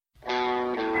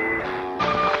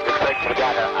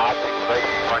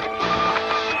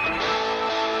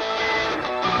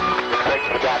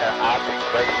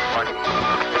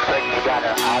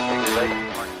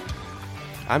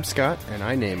I'm Scott, and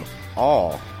I name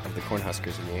all of the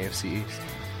Cornhuskers in the AFC East.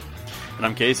 And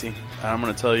I'm Casey, and I'm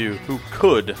going to tell you who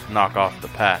could knock off the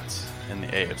Pats in the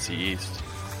AFC East.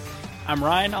 I'm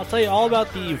Ryan. I'll tell you all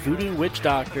about the voodoo witch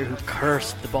doctor who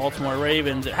cursed the Baltimore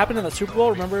Ravens. It happened in the Super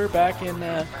Bowl, remember, back in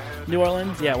New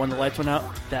Orleans? Yeah, when the lights went out,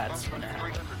 that's when it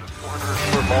happened.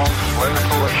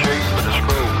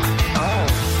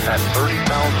 At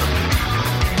 30,000.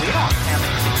 We don't have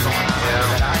anything going on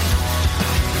over that.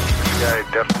 Yeah, I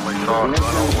definitely saw it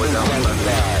run all the way down the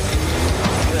left.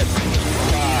 6,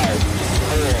 5,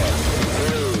 4,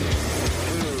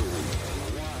 3, 2,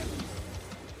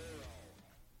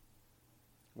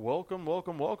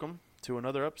 1. Welcome to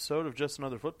another episode of Just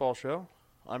Another Football Show.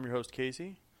 I'm your host,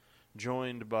 Casey,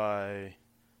 joined by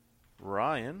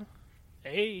Ryan.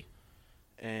 Hey.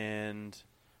 And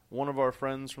one of our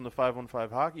friends from the 515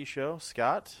 Hockey Show,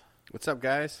 Scott. What's up,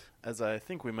 guys? As I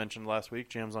think we mentioned last week,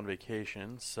 Jam's on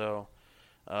vacation, so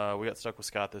we got stuck with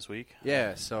Scott this week.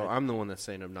 Yeah, so I'm the one that's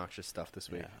saying obnoxious stuff this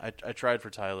week. Yeah, I tried for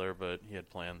Tyler, but he had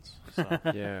plans. So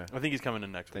Yeah. I think he's coming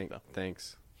in next week, though.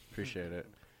 Thanks. Appreciate it.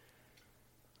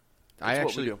 That's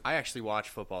what we do. I actually watch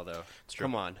football, though. It's true.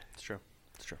 Come on. It's true.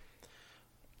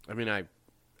 I mean,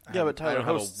 but Tyler don't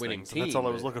have hosts a winning things, team. and that's all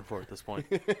I was looking for at this point.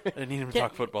 I didn't need him to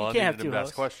talk football. I can't needed him to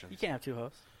ask questions. You can't have two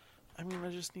hosts. I mean, I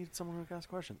just need someone who can ask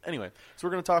questions. Anyway, so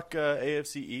we're going to talk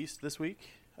AFC East this week,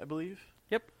 I believe.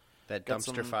 Yep. That Got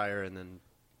dumpster some- fire and then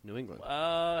New England.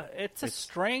 It's a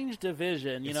strange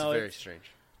division. It's very strange.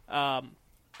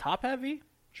 Top heavy,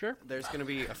 sure. There's going to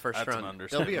be a first That's round. an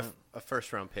There'll be understatement. a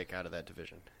first round pick out of that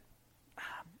division.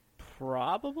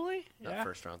 Probably. Not Yeah.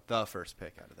 first round. The first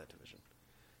pick out of that division.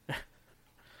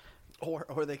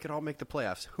 Or they could all make the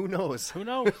playoffs. Who knows? Who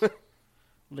knows?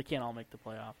 They can't all make the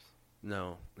playoffs.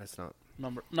 No, that's not.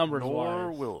 Numbers Nor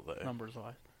wise. will they. Numbers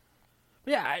wise.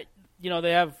 But yeah,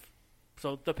 they have.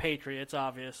 So the Patriots,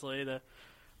 obviously, the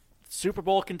Super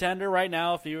Bowl contender right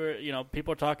now. If you were,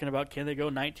 people are talking about can they go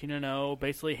 19-0,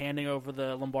 basically handing over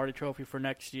the Lombardi Trophy for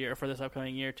next year, for this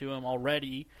upcoming year to them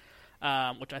already,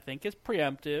 which I think is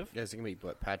preemptive. Yeah, it's going to be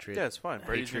what, Patriots? Yeah, it's fine.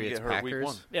 Brady's going to Patriots, get hurt Packers. week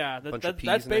one. Yeah, Bunch of peas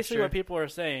that's next basically year. what people are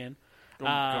saying.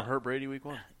 Gonna hurt Brady week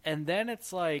one. And then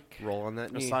it's like, Roll on that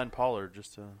Gonna knee. sign Pollard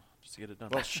just to get it done.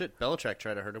 Well, shit, Belichick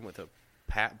tried to hurt him with a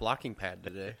blocking pad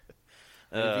today.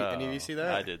 Any of you see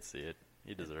that? I did see it.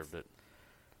 He deserved it.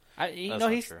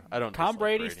 he's true. I don't Tom dislike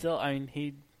Brady Brady. still. I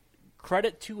mean,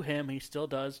 credit to him. He still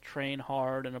does train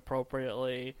hard and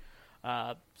appropriately.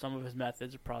 Some of his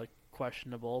methods are probably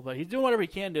questionable, but he's doing whatever he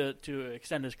can to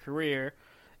extend his career.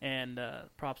 And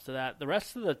props to that. The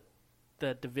rest of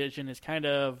the division is kind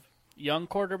of young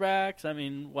quarterbacks. I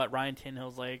mean, Ryan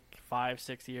Tannehill's like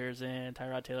 5-6 years in.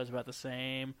 Tyrod Taylor's about the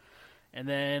same. And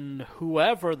then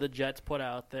whoever the Jets put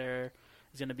out there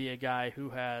is going to be a guy who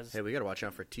has. Hey, we got to watch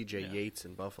out for T.J. Yates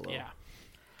in Buffalo. Yeah.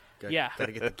 Got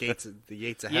to get the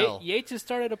Yates of hell. Yates has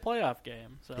started a playoff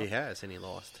game. So. He has, and he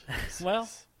lost. Well,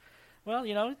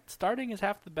 starting is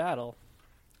half the battle.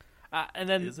 And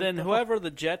then though? whoever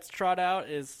the Jets trot out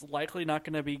is likely not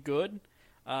going to be good.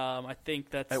 I think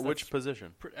that's At which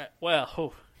position?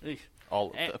 All All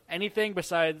of them. anything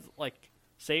besides like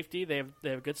safety. They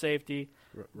have good safety.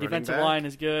 Defensive back? line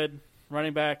is good.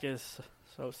 Running back is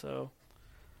so.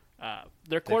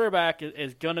 Their quarterback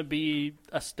is going to be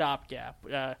a stopgap.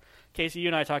 Casey, you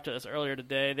and I talked about this earlier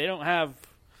today. They don't have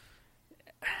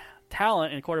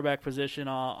talent in quarterback position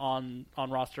on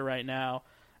roster right now.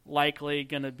 Likely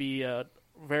going to be a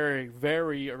very,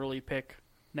 very early pick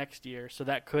next year. So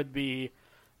that could be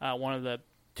one of the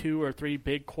 2 or 3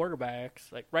 big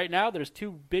quarterbacks. Like right now, there's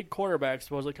 2 big quarterbacks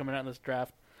supposedly coming out in this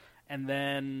draft, and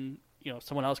then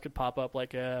someone else could pop up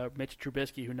like Mitch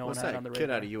Trubisky, who no What's one had that on the kid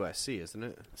radar. out of USC, isn't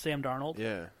it? Sam Darnold.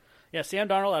 Yeah. Sam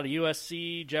Darnold out of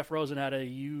USC, Jeff Rosen out of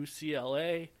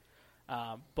UCLA.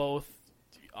 Both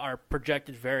are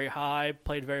projected very high,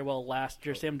 played very well last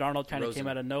year. Sam Darnold kind of came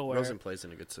out of nowhere. Rosen plays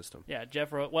in a good system. Yeah,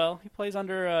 he plays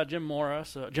under Jim Mora,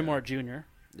 Mora Jr.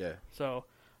 Yeah. So,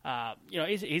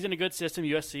 he's in a good system.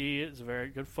 USC is a very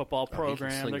good football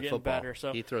program. They're getting better.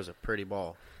 So he throws a pretty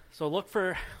ball. So look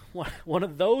for one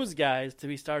of those guys to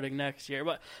be starting next year.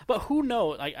 But who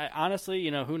knows? Honestly,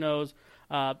 who knows?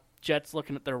 Jets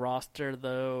looking at their roster,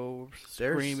 though,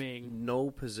 screaming. There's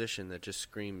no position that just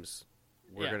screams,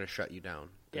 we're going to shut you down.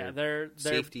 They're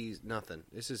safety's nothing.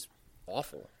 This is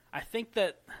awful. I think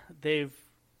that they've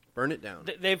burn it down.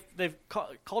 They've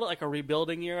called it like a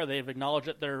rebuilding year. They've acknowledged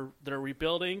that they're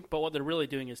rebuilding, but what they're really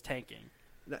doing is tanking.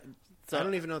 I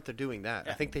don't even know if they're doing that.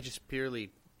 I think they just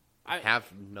purely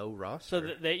have no roster.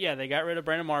 So they got rid of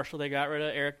Brandon Marshall, they got rid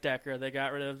of Eric Decker, they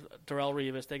got rid of Darrell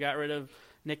Revis, they got rid of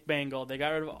Nick Bangle, they got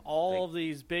rid of all of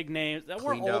these big names that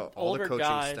were cleaned out all older the coaching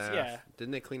guys. staff. Yeah,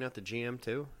 Didn't they clean out the GM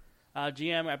too?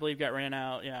 GM I believe got ran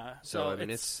out. Yeah, So I mean,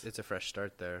 it's a fresh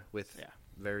start there with Yeah.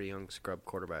 very young scrub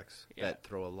quarterbacks Yeah. that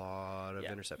throw a lot of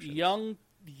interceptions.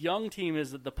 Young team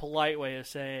is the polite way of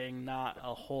saying not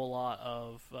a whole lot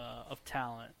of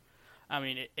talent. I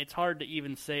mean, it's hard to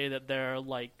even say that they're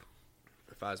like.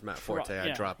 If I was Matt Forte,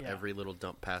 I'd drop yeah. every little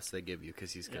dump pass they give you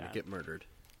because he's going to Yeah. get murdered.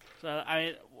 So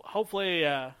hopefully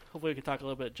we can talk a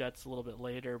little bit Jets a little bit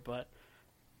later, but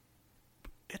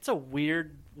it's a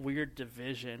weird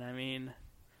division. I mean,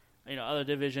 other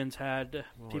divisions had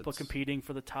people competing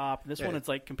for the top. This one, it's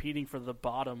like competing for the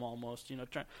bottom almost.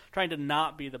 Trying to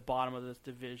not be the bottom of this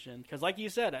division because, like you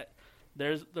said,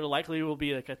 there likely will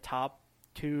be like a top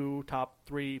 2, top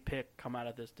 3 pick come out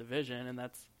of this division, and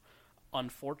that's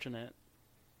unfortunate.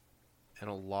 And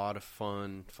a lot of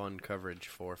fun coverage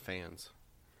for fans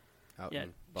out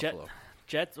in Buffalo.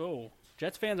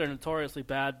 Jets fans are notoriously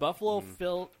bad. Buffalo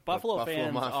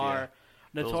fans Mafia. are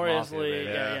notoriously Bills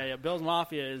Mafia, yeah. Bills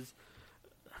Mafia is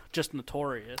just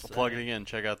notorious. Plug it again.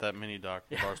 Check out that mini doc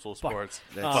for Barstool Sports.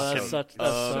 That's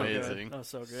so amazing. good. That's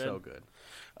so good. So good.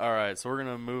 All right, so we're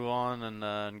going to move on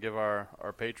and give our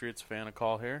Patriots fan a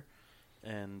call here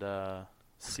and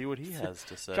see what he has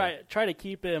to say. Try to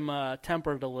keep him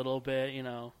tempered a little bit,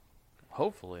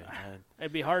 Hopefully.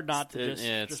 It'd be hard not to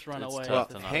just run away. Well,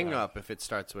 to not hang run. up if it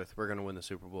starts with "We're going to win the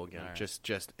Super Bowl again." All right.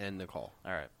 Just end the call.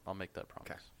 All right, I'll make that promise.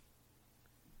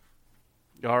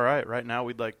 Okay. All right now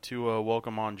we'd like to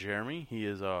welcome on Jeremy. He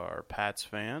is our Pats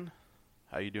fan.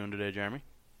 How you doing today, Jeremy?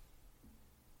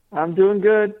 I'm doing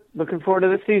good. Looking forward to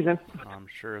the season. I'm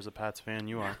sure as a Pats fan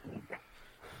you are.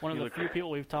 One of the few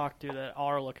people we've talked to that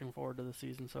are looking forward to the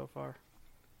season so far.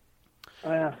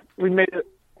 We made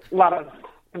a lot of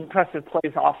impressive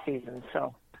plays off season,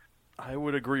 so. I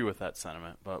would agree with that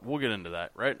sentiment, but we'll get into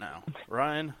that right now.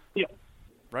 Ryan? Yeah.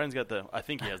 Ryan's got I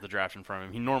think he has the draft in front of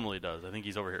him. He normally does. I think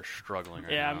he's over here struggling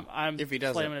right now. I'm If he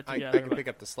slamming doesn't, it I together. can but- pick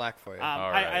up the slack for you.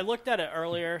 All right. I looked at it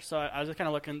earlier, so I was just kind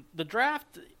of looking. The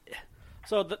draft.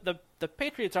 So the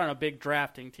Patriots aren't a big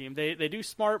drafting team. They do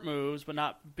smart moves, but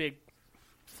not big,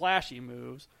 flashy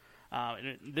moves.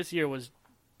 And this year was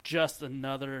just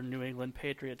another New England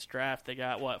Patriots draft. They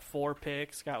got 4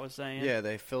 picks? Scott was saying. Yeah,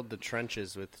 they filled the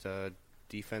trenches with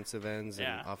defensive ends and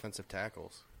Yeah. offensive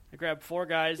tackles. They grabbed 4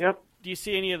 guys. Yep. Do you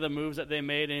see any of the moves that they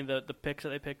made? Any of the picks that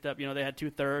they picked up? They had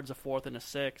 2/3, a 4th, and a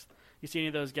 6th. You see any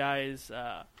of those guys,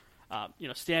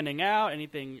 standing out?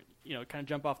 Anything, kind of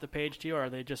jump off the page to you, or are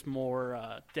they just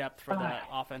more depth for that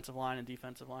offensive line and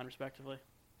defensive line, respectively?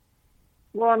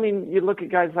 Well, I mean, you look at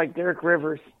guys like Derek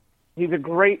Rivers. He's a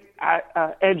great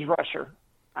edge rusher.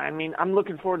 I mean, I'm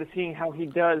looking forward to seeing how he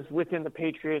does within the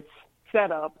Patriots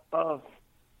setup of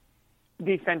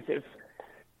defensive.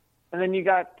 And then you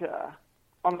got,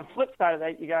 on the flip side of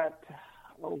that, you got,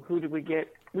 who did we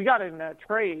get? We got in a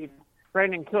trade,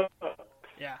 Brandon Cooks.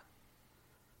 Yeah.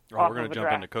 Oh, we're going to jump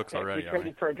into Cooks already, We aren't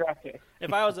we? traded for a draft pick.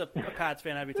 If I was a Pats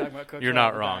fan, I'd be talking about Cooks. You're right not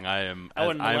off the wrong. bat. I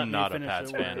wouldn't let am me not a finish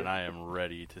Pats the fan, word. and I am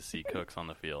ready to see Cooks on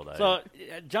the field. So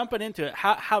jumping into it,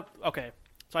 how okay.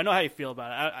 So I know how you feel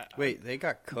about it. Wait, they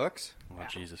got Cooks? Oh,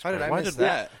 Jesus How did Christ. I miss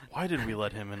that? Why did we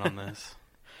let him in on this?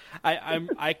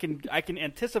 I can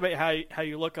anticipate how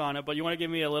you look on it, but you want to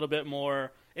give me a little bit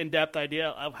more in-depth idea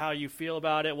of how you feel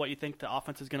about it, what you think the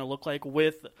offense is going to look like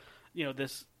with,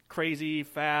 this crazy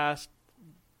fast,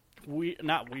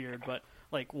 not weird, but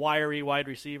like wiry wide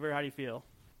receiver. How do you feel?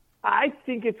 I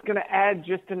think it's going to add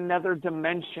just another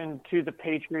dimension to the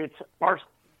Patriots'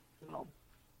 arsenal.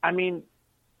 I mean,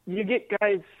 you get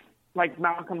guys like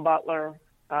Malcolm Butler.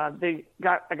 They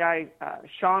got a guy,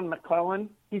 Sean McClellan.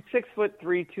 He's 6'3",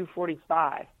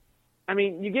 245. I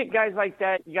mean, you get guys like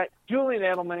that. You got Julian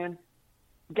Edelman,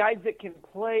 guys that can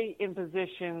play in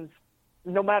positions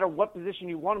no matter what position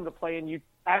you want them to play in. You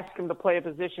ask them to play a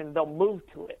position, they'll move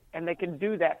to it, and they can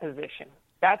do that position.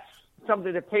 That's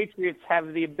something the Patriots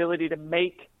have the ability to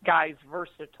make guys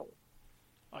versatile.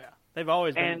 Oh yeah, they've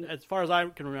always been, And- as far as I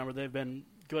can remember, they've been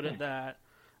good at that.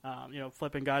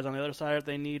 Flipping guys on the other side if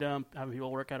they need them, having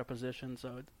people work out of position.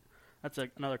 So that's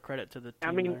another credit to the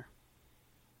team there.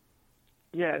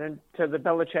 Yeah, and to the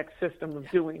Belichick system of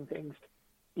doing things.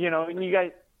 And you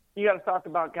got to talk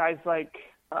about guys like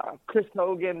Chris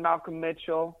Hogan, Malcolm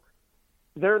Mitchell.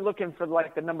 They're looking for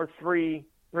like the number 3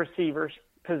 receivers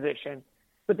position.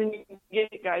 But then you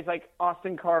get guys like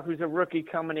Austin Carr, who's a rookie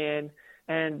coming in,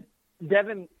 and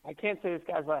Devin, I can't say this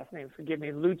guy's last name, forgive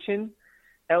me, Lucien,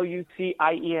 Lucien.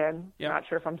 Yeah. Not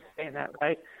sure if I'm saying that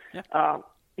right. Yeah.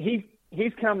 He's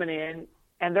he's coming in,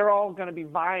 and they're all going to be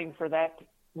vying for that,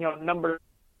 number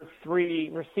 3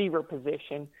 receiver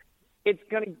position. It's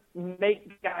going to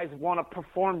make guys want to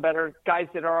perform better. Guys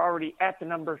that are already at the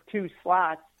number 2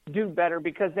 slot do better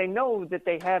because they know that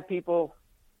they have people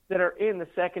that are in the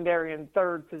secondary and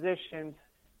third positions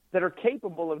that are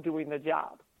capable of doing the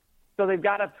job. So they've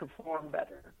got to perform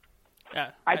better.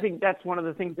 Yeah, I think that's one of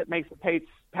the things that makes the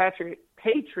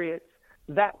Patriots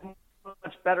that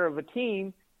much better of a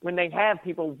team when they have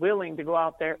people willing to go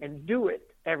out there and do it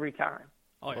every time.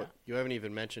 Oh, yeah. Well, you haven't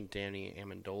even mentioned Danny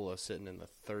Amendola sitting in the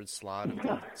 3rd slot of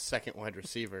the 2nd wide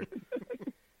receiver.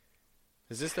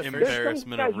 Is this the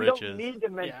embarrassment of riches? Don't need to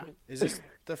mention. Is this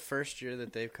the first year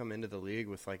that they've come into the league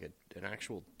with like an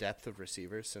actual depth of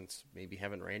receivers since maybe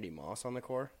having Randy Moss on the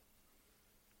core?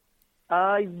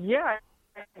 Yeah,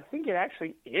 I think it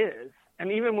actually is.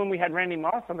 And even when we had Randy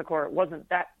Moss on the core, it wasn't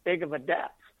that big of a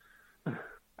depth.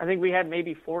 I think we had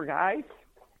maybe 4 guys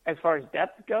as far as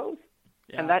depth goes,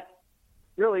 and that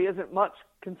really isn't much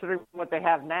considering what they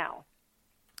have now.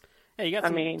 Hey, you got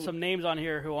some names on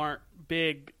here who aren't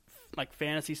big, like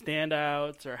fantasy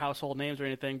standouts or household names or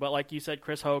anything, but like you said,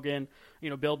 Chris Hogan,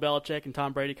 Bill Belichick and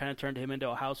Tom Brady kind of turned him into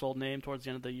a household name towards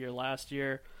the end of the year last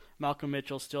year. Malcolm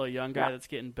Mitchell's still a young guy that's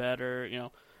getting better.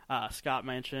 Scott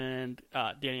mentioned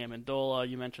Danny Amendola.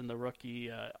 You mentioned the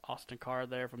rookie Austin Carr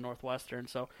there from Northwestern.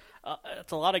 So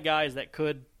it's a lot of guys that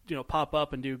could pop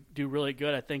up and do really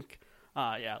good. I think,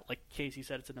 like Casey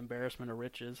said, it's an embarrassment of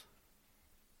riches.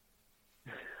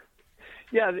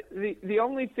 Yeah, the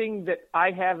only thing that I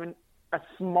have a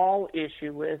small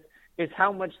issue with is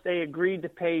how much they agreed to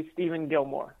pay Stephen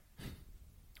Gilmore.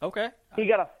 Okay. He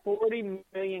got a $40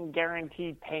 million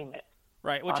guaranteed payment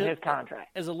on his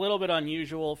contract. Is a little bit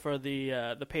unusual for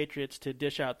the Patriots to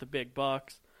dish out the big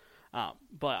bucks,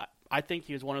 but I think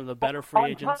he was one of the better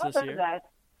free agents this year.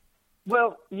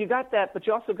 Well, you got that, but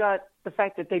you also got the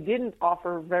fact that they didn't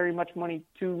offer very much money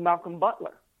to Malcolm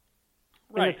Butler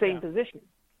in the same position.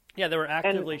 Yeah, they were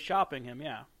actively shopping him,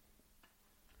 yeah.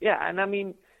 Yeah, and I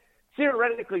mean,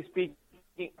 theoretically speaking,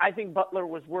 I think Butler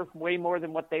was worth way more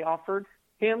than what they offered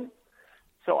him.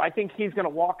 So I think he's going to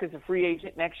walk as a free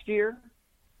agent next year.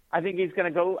 I think he's going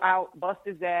to go out, bust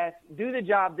his ass, do the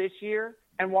job this year,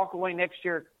 and walk away next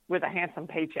year with a handsome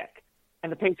paycheck.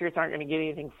 And the Patriots aren't going to get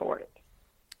anything for it.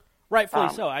 Rightfully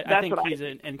so. I think he's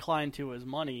inclined to his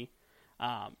money.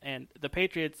 And the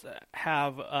Patriots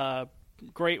have a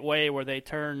great way where they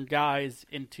turn guys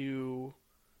into,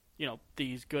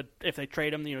 these good, if they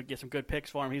trade him, get some good picks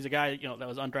for him. He's a guy, that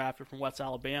was undrafted from West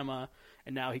Alabama,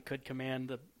 and now he could command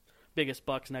the biggest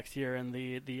bucks next year in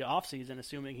the offseason,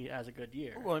 assuming he has a good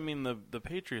year. Well, I mean, the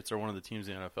Patriots are one of the teams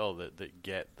in the NFL that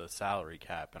get the salary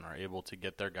cap and are able to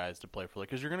get their guys to play for,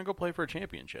 because you're going to go play for a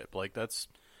championship. Like, that's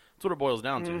what it boils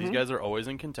down to. These guys are always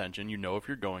in contention. If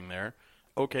you're going there,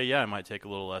 okay, yeah, I might take a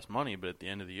little less money, but at the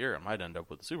end of the year, I might end up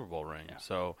with a Super Bowl ring. Yeah.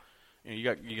 So, you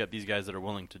got these guys that are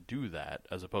willing to do that,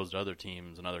 as opposed to other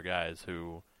teams and other guys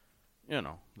who,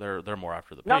 they're more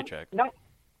after the paycheck.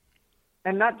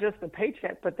 And not just the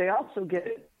paycheck, but they also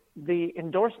get the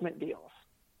endorsement deals.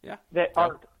 Yeah. That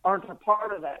aren't a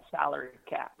part of that salary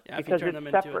cap because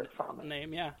it's separate from it.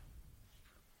 Name, yeah.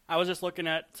 I was just looking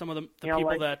at some of the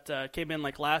people that came in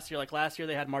like last year. Like last year,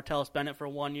 they had Martellus Bennett for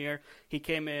 1 year. He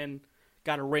came in,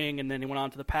 got a ring, and then he went on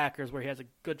to the Packers, where he has a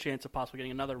good chance of possibly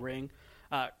getting another ring.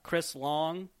 Chris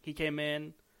Long, he came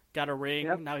in, got a ring.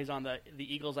 Yep. Now he's on the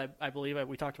Eagles, I believe.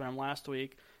 We talked about him last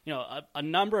week. A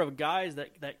number of guys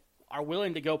that are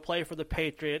willing to go play for the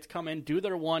Patriots, come in, do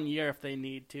their 1 year if they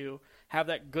need to, have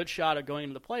that good shot of going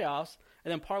into the playoffs,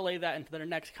 and then parlay that into their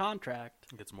next contract.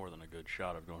 It's more than a good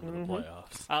shot of going to the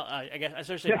playoffs. I guess I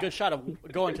should say a good shot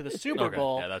of going to the Super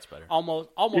Bowl. Yeah, that's better.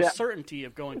 Almost certainty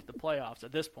of going to the playoffs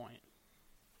at this point.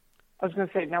 I was going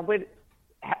to say, now,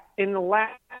 in the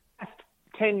last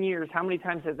 10 years, how many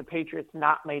times have the Patriots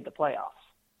not made the playoffs?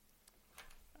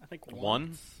 I think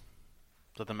one. Is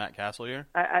that the Matt Castle year?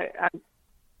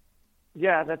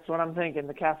 Yeah, that's what I'm thinking,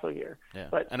 the Castle year. Yeah.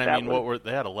 But and I mean,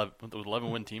 they had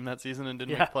 11-win team that season and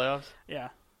didn't make playoffs? Yeah.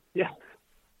 Yeah.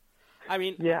 I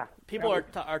mean, people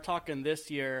are talking this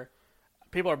year.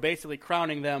 People are basically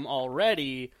crowning them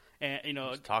already. And,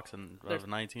 talks of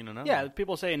 19-0. Yeah,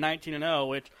 people say 19-0,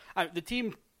 which the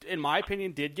team, in my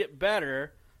opinion, did get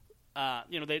better.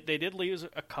 They did lose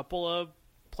a couple of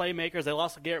playmakers. They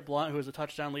lost Garrett Blount, who was a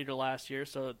touchdown leader last year,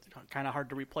 so it's kind of hard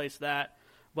to replace that.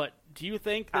 But do you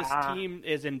think this team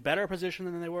is in better position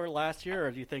than they were last year,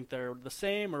 or do you think they're the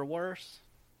same or worse?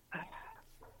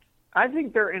 I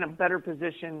think they're in a better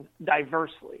position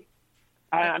diversely.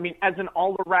 I mean, as an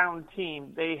all-around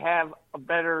team, they have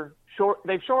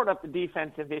they've shored up the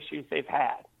defensive issues they've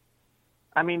had.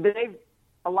 I mean,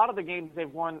 a lot of the games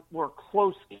they've won were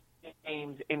close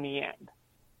games in the end.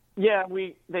 Yeah,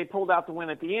 they pulled out the win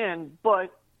at the end,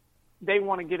 but they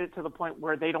want to get it to the point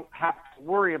where they don't have to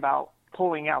worry about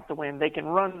pulling out the win. They can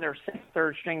run their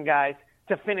third string guys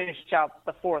to finish out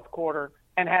the fourth quarter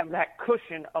and have that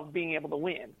cushion of being able to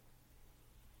win.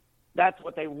 That's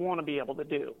what they want to be able to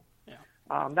do. Yeah.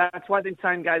 That's why they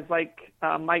signed guys like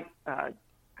Mike.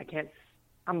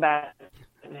 I'm bad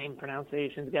at name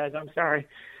pronunciations, guys. I'm sorry.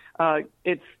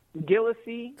 It's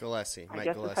Gillespie. Mike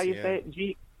guess Gillespie, that's how you say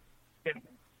it.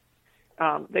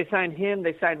 They signed him.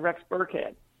 They signed Rex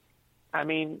Burkhead. I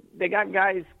mean, they got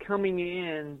guys coming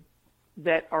in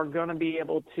that are going to be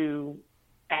able to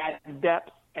add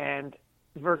depth and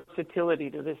versatility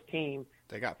to this team.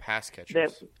 They got pass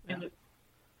catchers.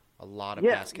 A lot of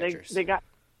pass catchers. They got.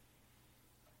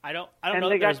 I don't know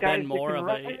that there's been more of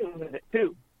a.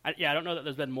 Too. I don't know that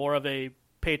there's been more of a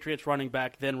Patriots running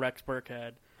back than Rex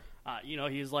Burkhead.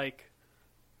 He's like,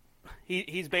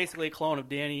 he's basically a clone of not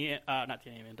Danny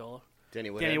Amendola. Danny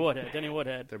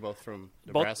Woodhead. They're both from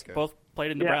Nebraska. Both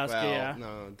played in Nebraska. Well, yeah.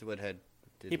 no, Woodhead.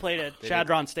 He played at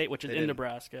Chadron State, which is in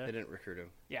Nebraska. They didn't recruit him.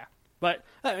 Yeah, but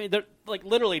I mean, they're like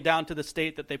literally down to the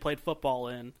state that they played football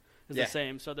in is the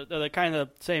same. So they're kind of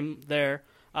the same there.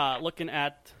 Looking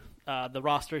at the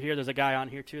roster here, there's a guy on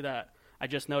here too that I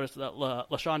just noticed that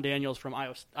LaShawn Daniels from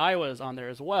Iowa is on there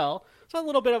as well. So a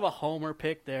little bit of a homer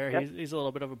pick there. Yep. He's a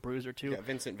little bit of a bruiser too. Yeah,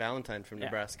 Vincent Valentine from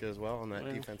Nebraska as well on that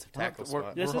defensive tackle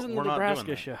spot. This isn't the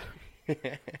Nebraska show.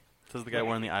 This is the guy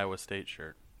wearing the Iowa State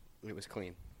shirt. It was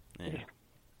clean. Yeah.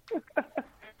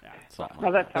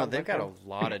 They've got a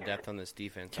lot of depth on this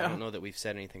defense. I don't know that we've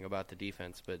said anything about the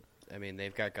defense, but I mean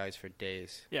they've got guys for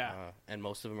days. Yeah, and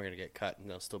most of them are going to get cut, and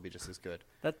they'll still be just as good.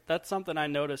 That's something I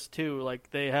noticed too.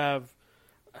 Like they have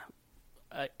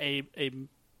a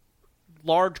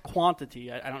large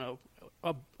quantity. I don't know,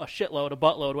 a shitload, a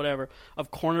buttload, whatever,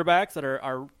 of cornerbacks that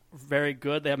are very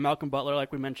good. They have Malcolm Butler,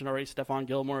 like we mentioned already, Stephon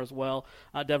Gilmore as well.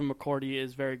 Devin McCourty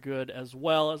is very good as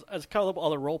well, as a couple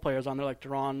other role players on there like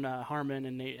Jerron Harmon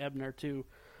and Nate Ebner too.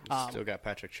 Still got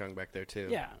Patrick Chung back there too.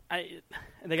 Yeah,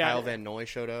 they got Kyle Van Noy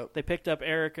showed up. They picked up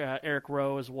Eric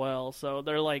Rowe as well. So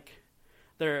they're like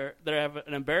they have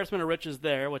an embarrassment of riches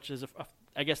there, which is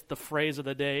I guess the phrase of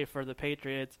the day for the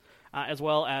Patriots, as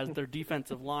well as their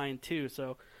defensive line too.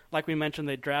 So like we mentioned,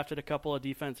 they drafted a couple of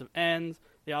defensive ends.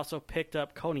 They also picked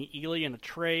up Coney Ely in a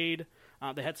trade.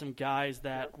 They had some guys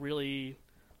that really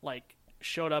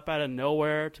showed up out of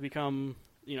nowhere to become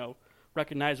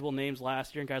recognizable names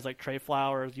last year, and guys like Trey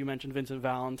Flowers. You mentioned Vincent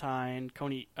Valentine,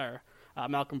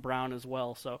 Malcolm Brown as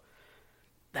well. So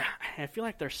I feel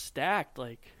like they're stacked.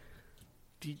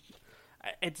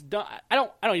 It's done. I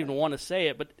don't even want to say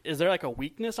it, but is there a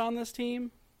weakness on this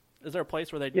team? Is there a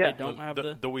place where they don't have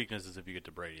the weakness is if you get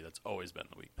to Brady. That's always been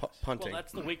the weakness. Punting. Well,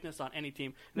 that's the weakness on any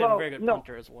team. They have a very good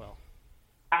punter as well.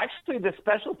 Actually, the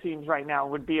special teams right now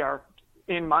would be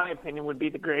in my opinion, would be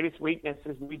the greatest weakness.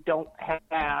 Is we don't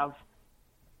have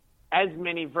as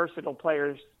many versatile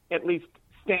players, at least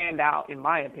stand out in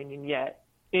my opinion yet,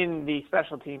 in the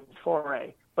special teams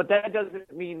foray. But that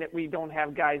doesn't mean that we don't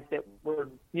have guys that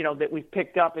that we've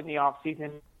picked up in the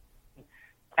offseason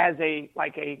as a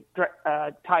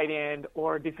tight end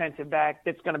or a defensive back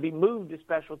that's going to be moved to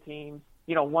special teams,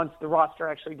 once the roster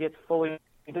actually gets fully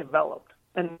developed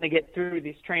and they get through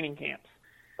these training camps.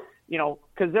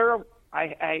 Because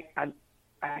I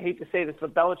hate to say this,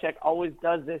 but Belichick always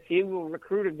does this. He will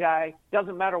recruit a guy,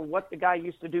 doesn't matter what the guy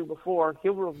used to do before,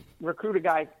 he'll recruit a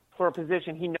guy for a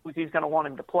position he knows he's going to want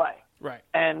him to play. Right.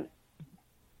 And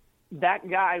that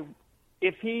guy,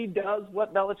 if he does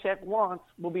what Belichick wants,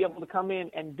 will be able to come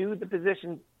in and do the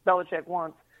position Belichick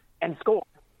wants and score.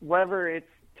 Whether it's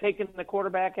taking the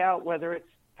quarterback out, whether it's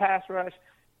pass rush,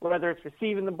 whether it's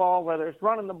receiving the ball, whether it's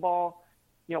running the ball,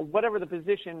 whatever the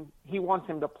position he wants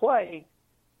him to play,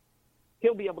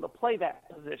 he'll be able to play that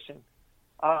position.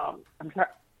 I'm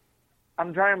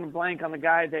drawing a blank on the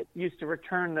guy that used to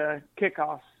return the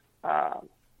kickoffs.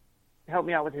 Help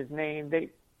me out with his name.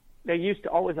 They used to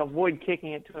always avoid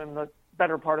kicking it to him the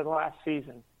better part of the last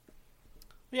season.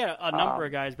 Yeah, a number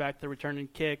of guys back there returning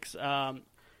kicks.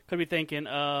 Could be thinking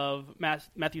of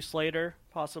Matthew Slater,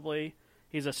 possibly.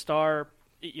 He's a star.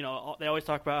 They always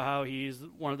talk about how he's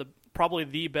one of probably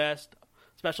the best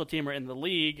special teamer in the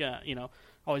league.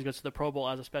 Always goes to the Pro Bowl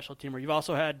as a special teamer. You've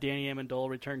also had Danny Amendola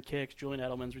return kicks, Julian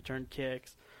Edelman's return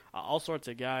kicks, all sorts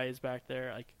of guys back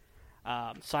there.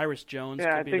 Cyrus Jones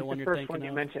could be the one you're thinking of.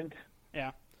 Yeah, I think the first one you mentioned.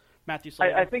 Yeah, Matthew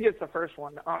Slater. I think it's the first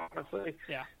one, honestly.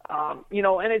 Yeah.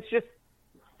 And it's just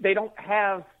they don't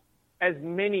have as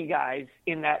many guys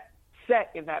in that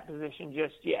position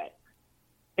just yet.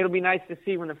 it'll be nice to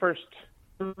see when the first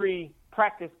 3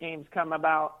 practice games come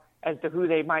about as to who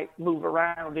they might move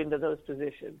around into those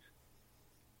positions.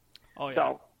 Oh yeah.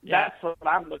 So that's what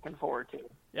I'm looking forward to.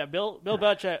 Yeah, Bill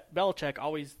Belichick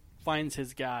always finds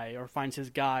his guy or finds his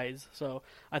guys. So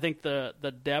I think the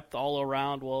depth all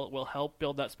around will help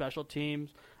build that special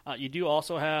teams. You do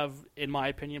also have, in my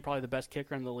opinion, probably the best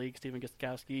kicker in the league, Stephen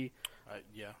Gostkowski.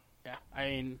 Yeah. Yeah, I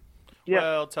mean, Yeah.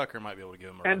 Well, Tucker might be able to give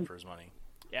him a run And- for his money.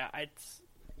 yeah, it's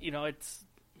it's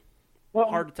Well,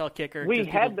 hard to tell kicker. we 'cause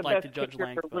people had the like best to judge kicker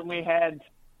length, but when we had.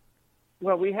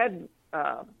 Well, we had.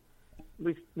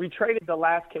 We traded the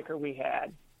last kicker we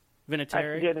had. I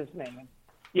Vinatieri. forget his name.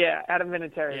 Yeah, Adam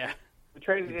Vinatieri. Yeah. We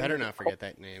traded You him better to not forget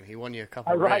that name. He won you a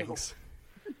couple Our rival. rings.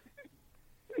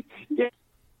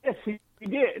 Yes, he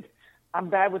did. I'm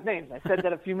bad with names. I said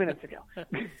that a few minutes ago.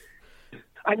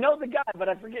 I know the guy, but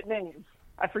I forget names.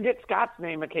 I forget Scott's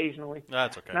name occasionally.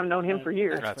 That's okay. And I've known him for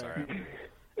years. That's all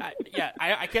right.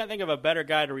 I can't think of a better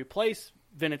guy to replace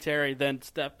Vinatieri than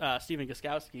Stephen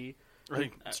Gostkowski.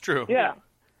 Right. It's true. Yeah.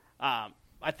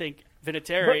 I think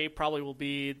Vinatieri probably will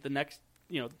be the next,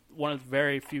 one of the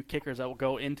very few kickers that will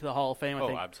go into the Hall of Fame.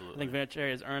 Absolutely. I think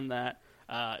Vinatieri has earned that.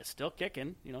 Still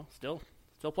kicking, still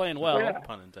playing well. Yeah.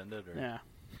 Pun intended. Or... Yeah.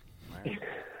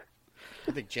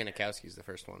 I think Janikowski's the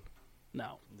first one.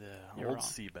 No. Yeah. You're Old wrong.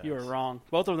 Seabass. You were wrong.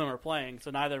 Both of them are playing,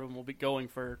 so neither of them will be going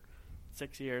for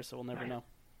 6 years, so we'll never know.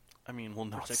 I mean, we'll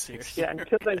know For 6 years. Yeah,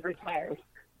 until they retire.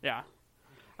 Yeah.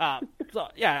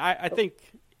 I think,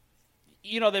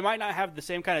 they might not have the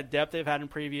same kind of depth they've had in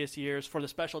previous years for the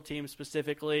special teams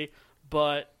specifically,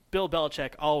 but Bill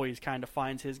Belichick always kind of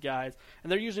finds his guys,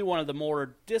 and they're usually one of the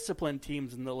more disciplined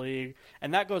teams in the league,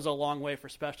 and that goes a long way for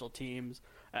special teams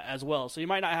as well. So you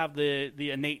might not have the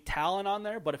innate talent on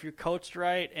there, but if you're coached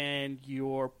right and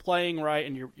you're playing right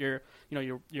and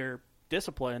you're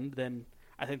disciplined, then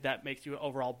I think that makes you an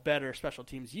overall better special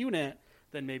teams unit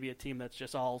than maybe a team that's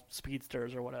just all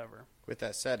speedsters or whatever. With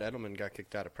that said, Edelman got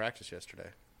kicked out of practice yesterday.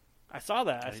 I saw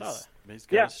that. He's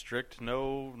got Yeah. a strict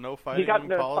no fighting got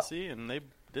the- policy, and they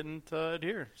didn't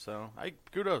adhere. So,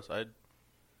 kudos.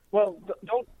 Well,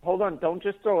 don't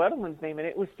just throw Edelman's name in.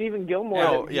 It was Stephen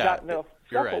Gilmore that he got in the You're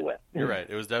scuffle right. with. You're right.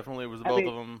 It was both I mean,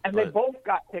 of them. and they both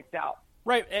got kicked out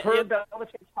Right. per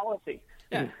Belichick's policy.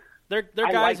 Yeah. They're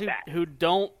I guys like that. who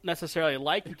don't necessarily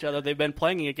like each other. They've been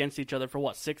playing against each other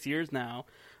for 6 years now.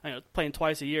 Playing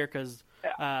twice a year because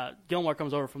Gilmore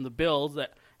comes over from the Bills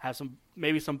that have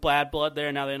maybe some bad blood there.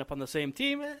 And now they end up on the same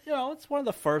team. It's one of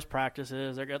the first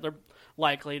practices. They're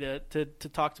likely to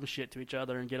talk some shit to each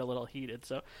other and get a little heated.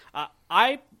 So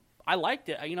I liked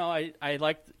it. I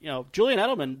liked Julian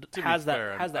Edelman To has be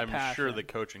fair, that I'm passion. sure the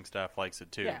coaching staff likes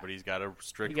it too, Yeah. but he's got a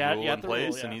strict You rule got in the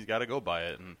place, rule, and yeah. he's got to go by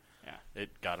it. And Yeah.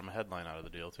 it got him a headline out of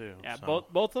the deal too. Yeah, so.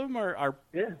 both of them are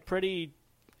Yeah. pretty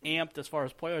amped as far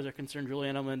as players are concerned.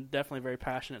 Julian Edelman definitely very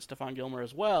passionate. Stephon Gilmore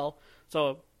as well.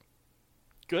 So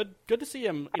good to see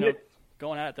him.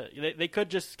 Going at it. They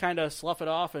could just kind of slough it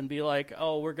off and be like,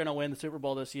 "Oh, we're going to win the Super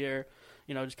Bowl this year."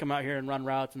 Just come out here and run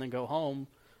routes and then go home.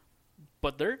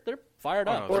 But they're fired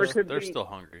up. Or it they're could they're be- still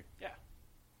hungry.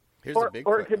 Here's Or a big it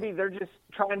could que- be they're just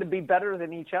trying to be better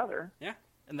than each other, Yeah,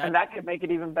 and and that could make it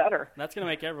even better. that's going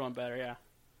to make everyone better. Yeah.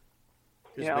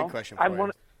 Here's you a know, big question I for you.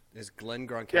 wanna- Is Glenn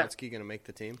Gronkowski going to make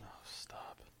the team? Oh,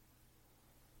 stop.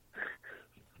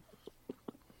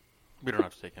 We don't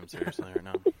have to take him seriously right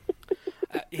now.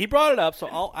 He brought it up, so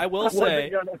I will Wasn't say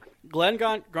gonna- Glenn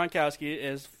Gronkowski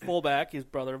is fullback. He's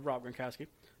brother of Rob Gronkowski.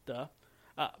 Duh.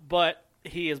 But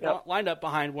he is Yep. lined up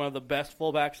behind one of the best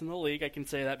fullbacks in the league. I can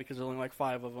say that because there's only like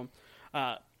 5 of them.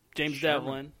 James Sherman.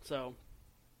 Devlin. So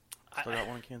Still got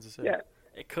one in Kansas City. Yeah,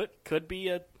 it could be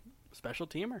a special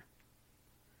teamer.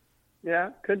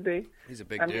 yeah, could be. He's a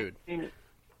big I dude. mean,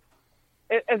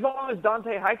 as long as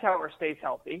Dante Hightower stays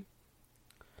healthy.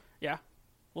 Yeah.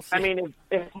 We'll see. I mean,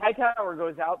 if Hightower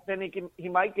goes out, then he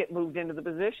might get moved into the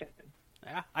position.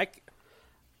 yeah,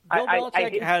 Bill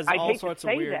Belichick has I all hate sorts to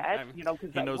say of weird. that, I mean,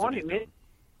 because he I knows want what he's him doing.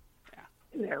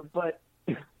 in there, but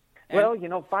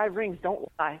well, 5 rings don't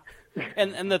lie.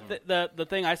 And the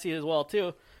thing I see as well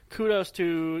too, kudos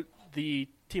to the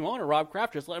team owner Rob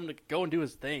Kraft, just let him go and do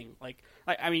his thing.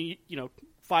 I mean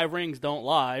 5 rings don't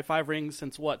lie. 5 rings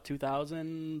since what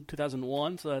 2000,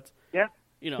 2001. So that's Yeah,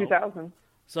 2000.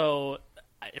 So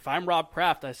if I'm Rob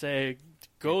Kraft, I say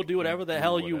go do whatever the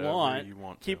hell you whatever want. you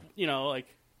want Keep to.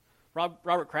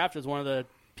 Robert Kraft is one of the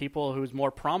people who's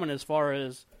more prominent as far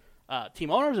as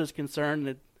team owners is concerned,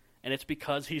 and it's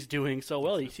because he's doing so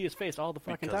well. You see his face all the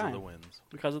fucking Because time of the wins.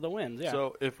 because of the wins. Yeah.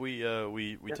 So if we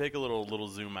take a little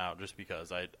zoom out, just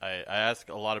because I ask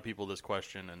a lot of people this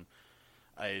question, and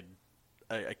I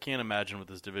I can't imagine with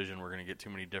this division we're going to get too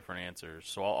many different answers.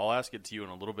 So I'll ask it to you in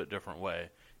a little bit different way.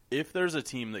 If there's a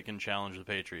team that can challenge the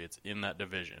Patriots in that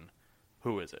division,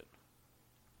 who is it?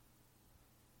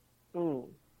 Ooh.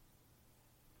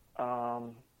 Yeah,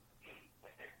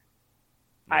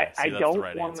 I that's don't the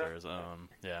right want answer. Is,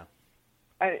 yeah.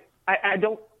 I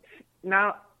don't.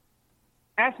 Now,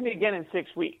 ask me again in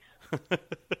 6 weeks.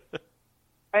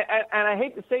 And I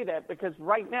hate to say that because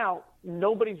right now,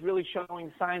 nobody's really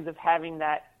showing signs of having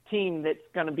that team that's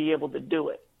going to be able to do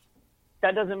it.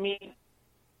 That doesn't mean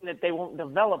that they won't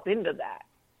develop into that.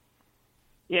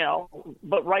 You know,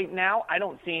 but right now, I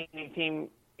don't see any team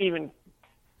even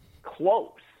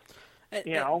close.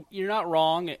 You know? You're not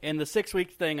wrong. In the 6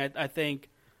 week thing, I think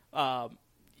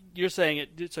you're saying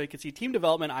it so you can see team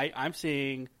development. I'm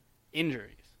seeing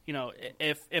injuries. You know,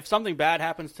 if something bad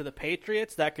happens to the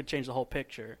Patriots, that could change the whole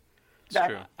picture. It's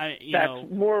true.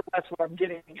 That's more or less what I'm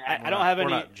getting at. I don't have we're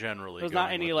any. not generally. There's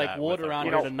not any like wood around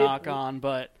here to knock on,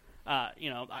 but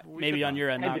maybe on your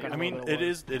end, knock on. I mean, it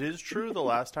is true. The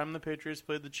last time the Patriots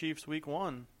played the Chiefs, Week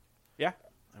 1. Yeah.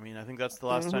 I mean, I think that's the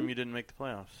last time you didn't make the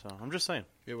playoffs. So I'm just saying.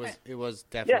 It was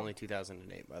definitely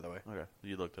 2008, by the way. Okay,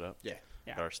 you looked it up. Yeah.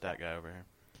 Got our stat guy over here.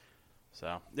 So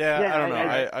I don't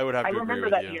know. I would have to agree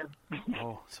with that you. Year.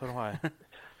 Oh, so do I.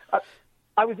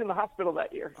 I was in the hospital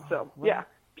that year, so yeah.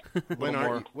 When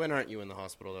aren't you in the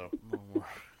hospital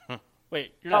though?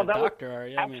 Wait, you're not a that doctor, are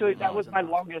you? Actually, that was my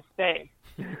longest stay.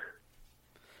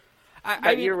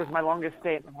 That year was my longest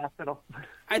stay in the hospital.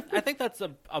 I think that's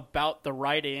about the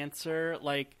right answer.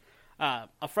 Like,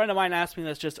 a friend of mine asked me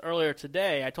this just earlier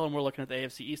today. I told him we're looking at the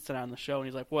AFC East tonight on the show, and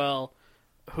he's like, "Well,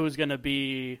 who's going to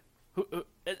be? Who,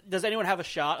 does anyone have a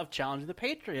shot of challenging the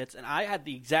Patriots?" And I had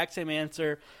the exact same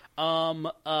answer.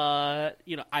 I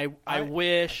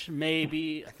wish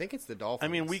maybe. I think it's the Dolphins.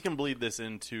 I mean, we can bleed this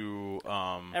into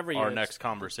Every our year next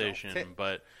conversation,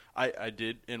 but I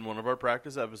did in one of our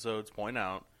practice episodes point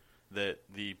out that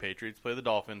the Patriots play the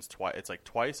Dolphins twice. It's like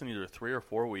twice in either 3 or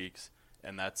 4 weeks,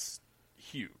 and that's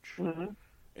huge. Mm-hmm.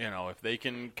 You know, if they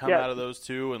can come out of those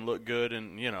two and look good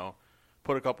and,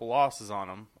 put a couple losses on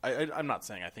them, I'm not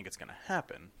saying I think it's going to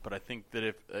happen, but I think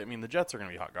that the Jets are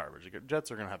going to be hot garbage. The Jets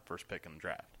are going to have first pick in the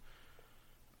draft.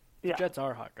 Yeah. Jets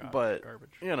are hot But, garbage.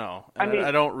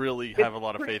 I don't really have a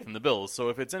lot of faith in the Bills. So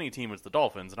if it's any team, it's the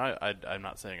Dolphins. And I'm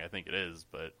not saying I think it is,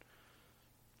 but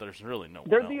there's really no one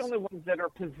They're else. the only ones that are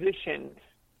positioned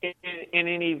in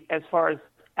any, as far as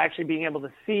actually being able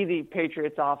to see the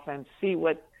Patriots offense, see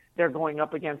what they're going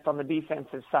up against on the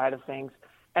defensive side of things,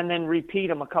 and then repeat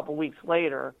them a couple weeks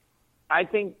later. I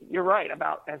think you're right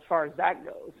about as far as that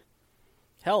goes.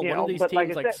 Hell, one of these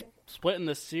teams like splitting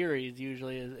the series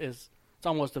usually is it's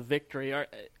almost a victory. Or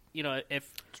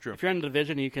if you're in the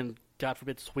division, you can, God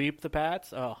forbid, sweep the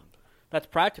Pats. Oh, that's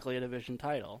practically a division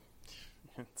title.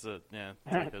 It's like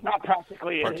a not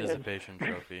practically participation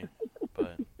trophy.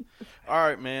 But all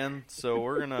right, man. So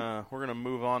we're gonna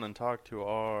move on and talk to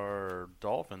our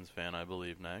Dolphins fan, I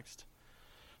believe, next.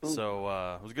 So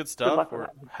it was good stuff. We're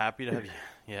happy to have you.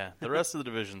 Yeah, the rest of the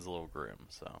division's a little grim.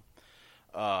 So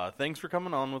thanks for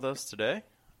coming on with us today.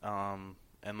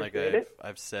 And like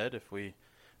I've said, if we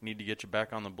need to get you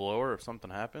back on the blower, if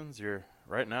something happens, you're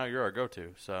our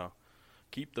go-to. So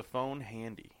keep the phone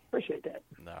handy. Appreciate that.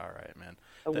 All right, man.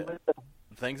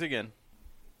 Thanks again.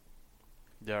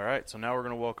 All right, so now we're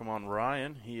going to welcome on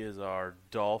Ryan. He is our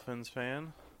Dolphins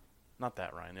fan. Not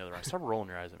that Ryan, the other Ryan. Stop rolling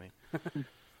your eyes at me.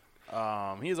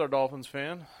 He is our Dolphins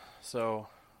fan. So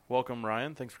welcome,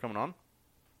 Ryan. Thanks for coming on.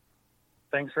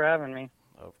 Thanks for having me.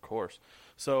 Of course.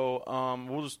 So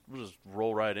we'll just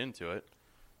roll right into it.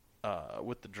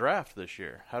 With the draft this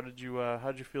year, how did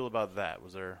you feel about that?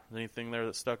 Was there anything there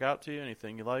that stuck out to you?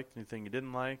 Anything you liked? Anything you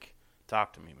didn't like?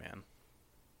 Talk to me, man.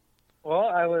 Well,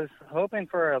 I was hoping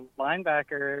for a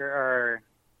linebacker or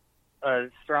a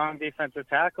strong defensive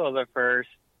tackle the first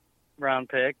round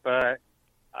pick, but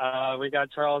we got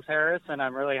Charles Harris, and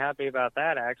I'm really happy about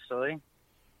that, actually.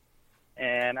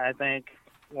 And I think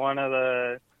one of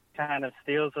the kind of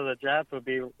steals of the draft would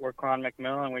be Raekwon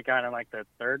McMillan. We got him like the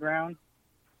third round.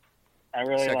 I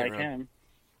really like him.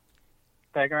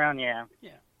 Second round, yeah.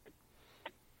 Yeah.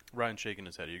 Ryan's shaking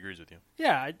his head. He agrees with you.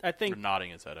 Yeah, I think. Or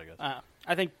nodding his head, I guess.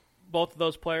 I think both of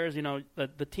those players,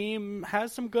 the team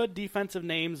has some good defensive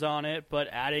names on it, but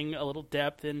adding a little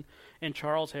depth in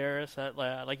Charles Harris,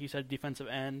 like you said, defensive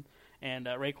end, and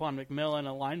Raekwon McMillan,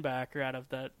 a linebacker out of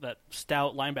that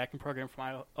stout linebacking program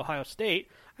from Ohio State,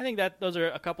 I think that those are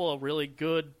a couple of really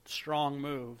good, strong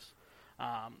moves.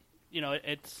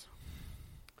 It's.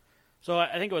 So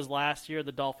I think it was last year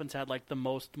the Dolphins had like the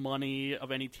most money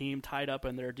of any team tied up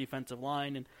in their defensive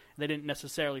line, and they didn't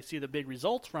necessarily see the big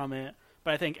results from it.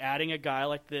 But I think adding a guy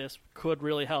like this could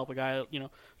really help. A guy,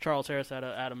 Charles Harris out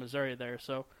of Missouri there.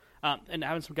 So, and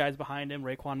having some guys behind him,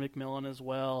 Raekwon McMillan as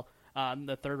well. In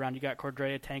the third round, you got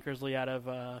Cordrea Tankersley out of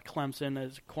Clemson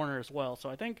as corner as well. So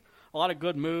I think a lot of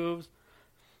good moves.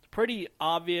 It's pretty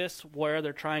obvious where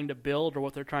they're trying to build or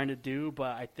what they're trying to do,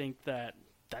 but I think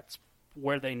that's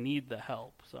where they need the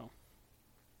help. So.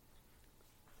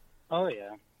 Oh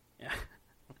yeah. Yeah.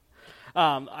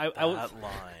 That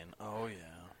line. Oh yeah.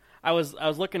 I was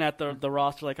looking at the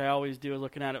roster like I always do,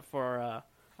 looking at it for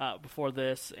before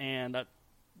this, and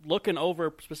looking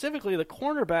over specifically the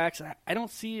cornerbacks. I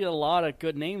don't see a lot of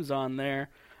good names on there.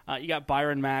 You got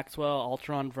Byron Maxwell,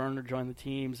 Alteron Werner joined the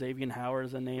team. Xavier Howard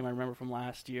is a name I remember from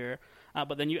last year.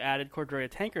 But then you added Cordrea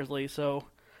Tankersley. So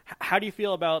how do you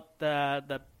feel about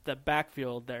the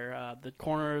backfield there? The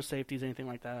corners, safeties, anything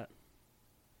like that?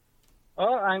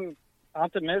 Well, I'm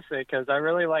optimistic because I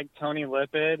really like Tony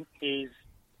Lippett. He's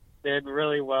did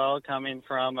really well coming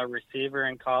from a receiver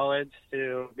in college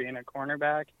to being a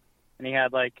cornerback. And he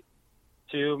had like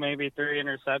 2, maybe 3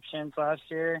 interceptions last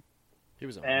year. He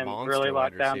was a and monster really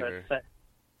wide locked down receiver.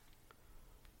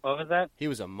 What was that? He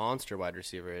was a monster wide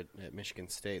receiver at Michigan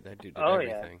State. That dude did Yeah.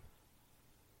 everything.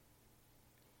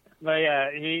 But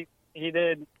yeah, he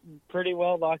did pretty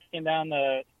well locking down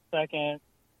the second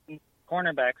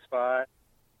cornerback spot.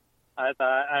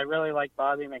 I really like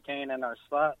Bobby McCain in our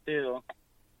slot too.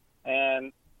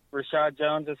 And Rashad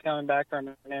Jones is coming back from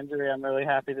an injury. I'm really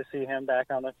happy to see him back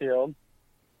on the field.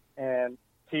 And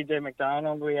TJ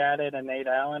McDonald we added, and Nate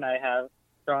Allen I have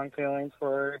strong feelings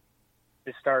for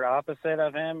to start opposite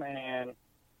of him. And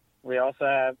we also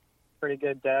have pretty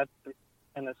good depth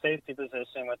in the safety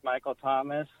position with Michael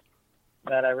Thomas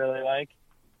that I really like.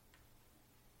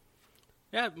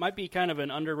 Yeah, it might be kind of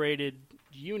an underrated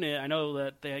unit. I know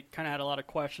that they kind of had a lot of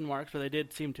question marks, but they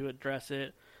did seem to address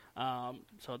it.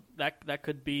 So that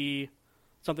could be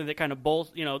something that kind of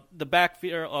both, the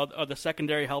backfield or the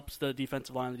secondary helps the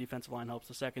defensive line helps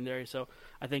the secondary. So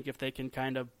I think if they can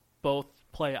kind of both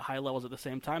play at high levels at the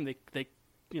same time, they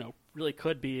really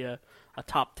could be a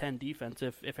top 10 defense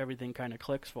if everything kind of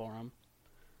clicks for them.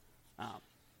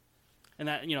 And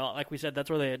that, like we said, that's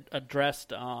where they had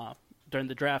addressed during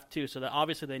the draft too. So that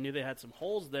obviously they knew they had some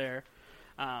holes there.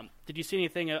 Did you see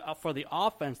anything for the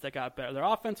offense that got better? Their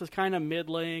offense is kind of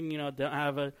middling. Don't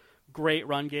have a great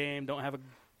run game. Don't have a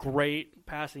great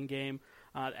passing game.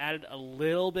 Added a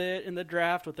little bit in the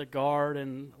draft with the guard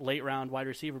and late round wide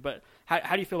receiver. But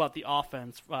how do you feel about the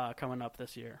offense coming up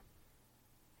this year?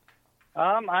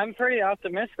 I'm pretty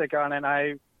optimistic on it.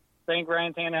 I think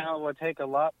Ryan Tannehill will take a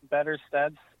lot better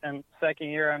steps in second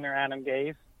year under Adam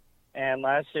Gase. And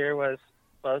last year was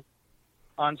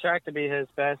on track to be his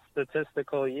best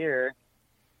statistical year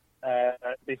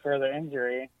before the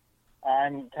injury.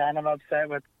 I'm kind of upset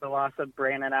with the loss of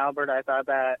Brandon Albert. I thought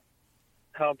that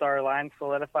helped our line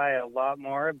solidify a lot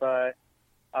more, but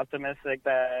optimistic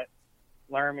that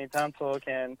Laramie Tunsil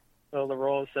can fill the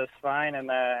roles just fine and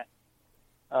that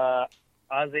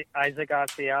Isaac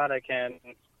Asiata can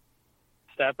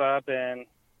step up and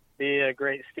be a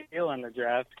great steal in the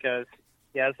draft because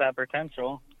he has that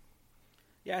potential.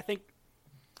 Yeah, I think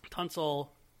Tunsil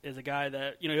is a guy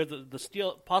that he was the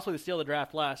steal, possibly the steal of the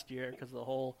draft last year because of the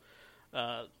whole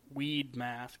weed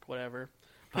mask, whatever.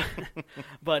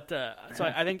 But so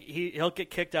I think he'll get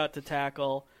kicked out to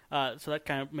tackle. So that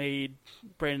kind of made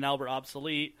Brandon Albert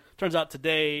obsolete. Turns out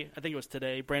today,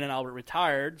 Brandon Albert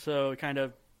retired. So he kind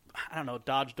of,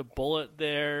 dodged a bullet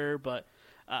there. But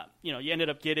you ended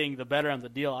up getting the better end of the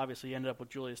deal. Obviously, you ended up with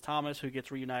Julius Thomas, who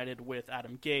gets reunited with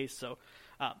Adam Gase. So.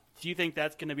 Do you think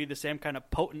that's going to be the same kind of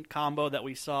potent combo that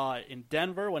we saw in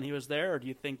Denver when he was there, or do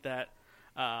you think that,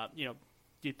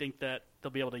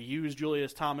 they'll be able to use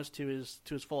Julius Thomas to his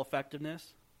full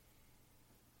effectiveness?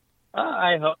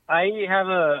 I have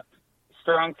a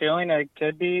strong feeling it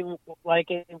could be like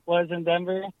it was in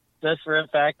Denver, just for the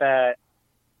fact that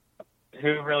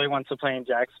who really wants to play in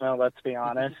Jacksonville? Let's be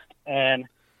honest, and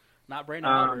not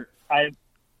Brandon Albert.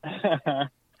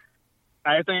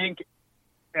 I think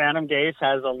Adam Gase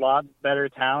has a lot better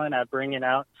talent at bringing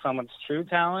out someone's true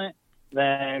talent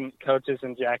than coaches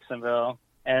in Jacksonville.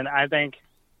 And I think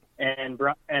in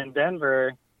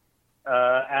Denver,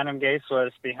 Adam Gase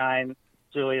was behind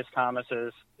Julius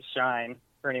Thomas's shine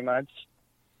pretty much.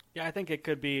 Yeah, I think it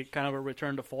could be kind of a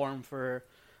return to form for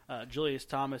Julius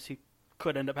Thomas. He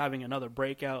could end up having another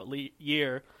breakout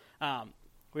year.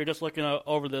 We were just looking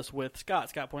over this with Scott.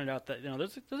 Scott pointed out that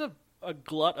there's a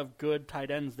glut of good tight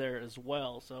ends there as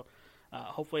well. So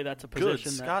hopefully that's a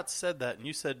position. Good. Scott said that, and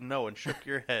you said no and shook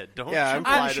your head. Don't. Yeah, I'm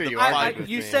imply sure to the you pod are. with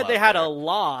You me said out they had there. a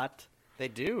lot. They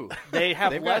do. They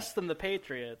have They've less got- than the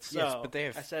Patriots. So Yes, but they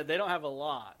have- I said they don't have a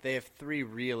lot. They have 3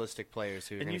 realistic players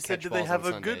who are And going you to said, catch did they balls have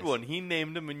on a good Sundays. one? He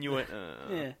named him, and you went,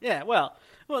 Yeah. Well,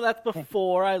 that's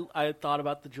before I thought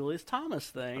about the Julius Thomas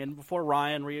thing, and before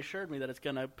Ryan reassured me that it's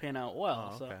going to pan out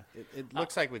well. Oh, okay. It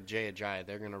looks like with Jay Ajayi,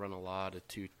 they're going to run a lot of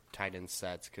 2 tight end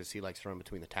sets because he likes to run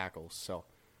between the tackles. So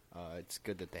it's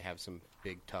good that they have some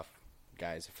big, tough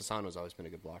guys. Fasano's always been a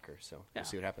good blocker, so Yeah. we'll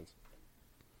see what happens.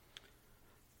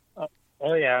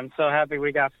 Oh yeah, I'm so happy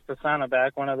we got Fasano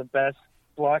back, one of the best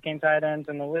blocking tight ends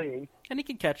in the league. And he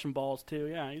can catch some balls too.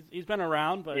 Yeah, he's been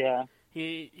around, but Yeah.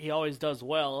 he always does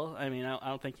well. I mean, I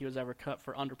don't think he was ever cut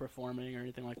for underperforming or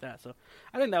anything like that. So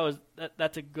I think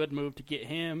that's a good move to get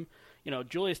him.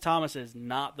 Julius Thomas is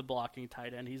not the blocking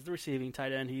tight end. He's the receiving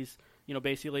tight end. He's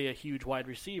basically a huge wide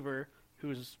receiver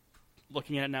who's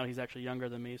looking at it now. He's actually younger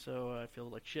than me, so I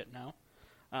feel like shit now.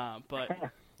 But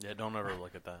yeah, don't ever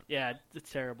look at that. yeah,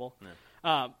 it's terrible. Yeah.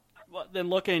 But then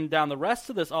looking down the rest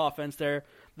of this offense, there,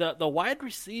 the wide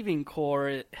receiving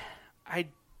core, I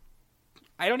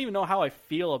don't even know how I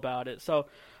feel about it. So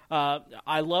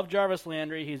I love Jarvis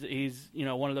Landry. He's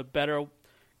one of the better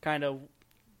kind of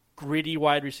gritty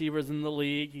wide receivers in the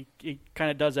league. He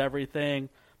kind of does everything.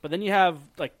 But then you have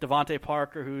like Devontae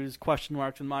Parker, who's question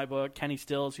marks in my book. Kenny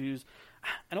Stills, who's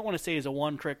I don't want to say he's a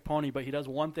one-trick pony, but he does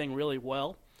one thing really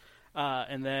well.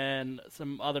 And then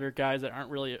some other guys that aren't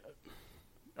really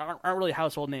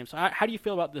household names. So how do you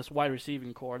feel about this wide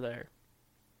receiving core there?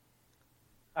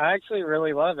 I actually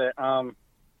really love it.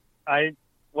 I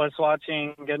was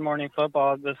watching Good Morning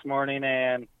Football this morning,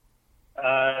 and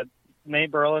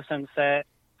Nate Burleson said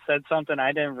something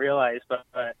I didn't realize, but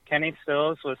Kenny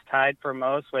Stills was tied for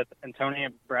most with Antonio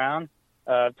Brown,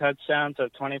 touchdowns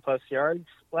of 20-plus yards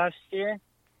last year.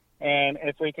 And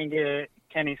if we can get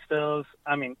Devontae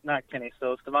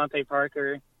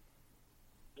Parker,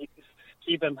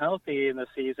 keep him healthy in the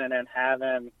season and have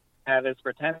him have his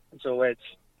potential, which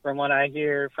from what I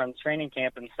hear from training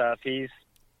camp and stuff, he's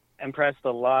impressed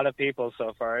a lot of people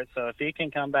so far. So if he can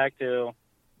come back to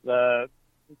the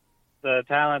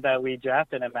talent that we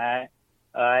drafted him at,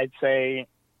 I'd say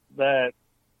that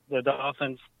the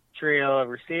Dolphins trio of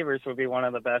receivers would be one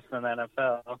of the best in the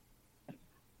NFL.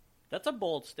 That's a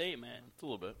bold statement. It's a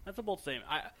little bit. That's a bold statement.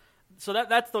 So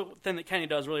that's the thing that Kenny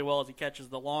does really well is he catches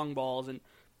the long balls and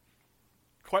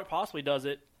quite possibly does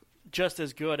it just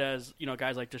as good as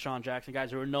guys like Deshaun Jackson,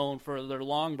 guys who are known for their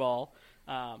long ball.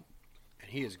 And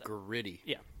he is gritty.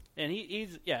 Yeah, and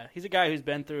he's a guy who's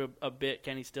been through a bit.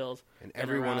 Kenny Stills, And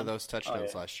every one of those Oh,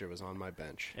 touchdowns last year was on my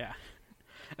bench. yeah,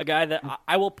 a guy that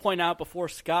I will point out before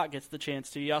Scott gets the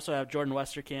chance to. You also have Jordan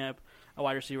Westerkamp, a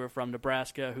wide receiver from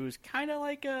Nebraska, who's kind of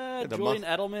like a The Julian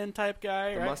Edelman type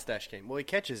guy, The right? mustache game. Well, he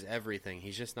catches everything.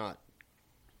 He's just not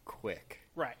quick.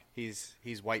 Right. He's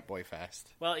white boy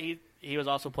fast. Well, he was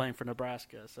also playing for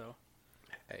Nebraska, so.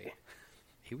 Hey,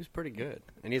 he was pretty good.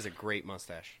 And he has a great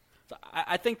mustache. So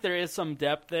I think there is some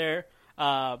depth there.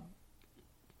 I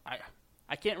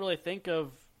can't really think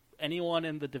of anyone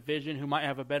in the division who might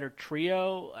have a better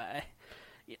trio.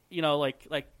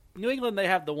 Like New England, they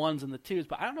have the ones and the twos,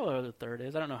 but I don't know who the third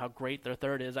is. I don't know how great their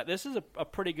third is. This is a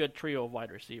pretty good trio of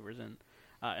wide receivers in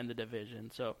the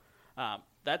division. So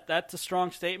that's a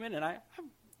strong statement, and I'm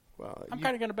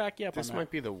kind of going to back you up on This that.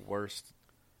 might be the worst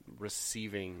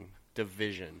receiving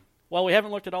division. Well, we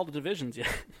haven't looked at all the divisions yet.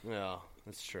 Well,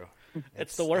 that's true.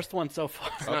 It's the worst one so far.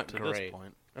 It's Up not to great. this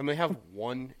point. And they have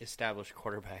one established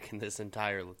quarterback in this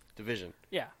entire division.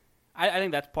 Yeah, I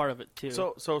think that's part of it too.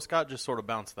 So Scott just sort of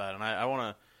bounced that, and I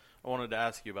wanted to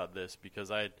ask you about this because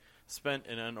I spent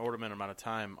an inordinate amount of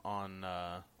time on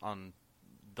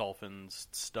Dolphins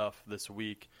stuff this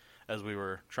week as we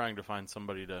were trying to find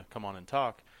somebody to come on and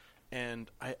talk, and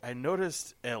I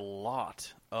noticed a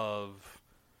lot of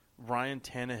Ryan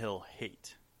Tannehill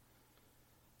hate.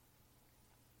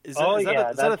 Is that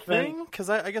a that's thing? Because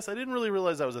I guess I didn't really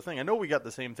realize that was a thing. I know we got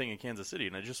the same thing in Kansas City,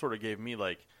 and it just sort of gave me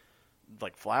like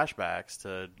flashbacks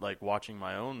to like watching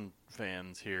my own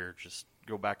fans here just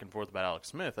go back and forth about Alex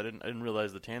Smith. I didn't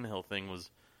realize the Tannehill thing was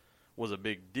a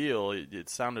big deal. It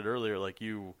sounded earlier like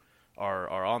you are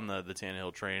on the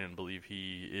Tannehill train and believe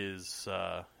he is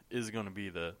going to be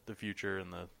the future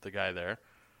and the guy there.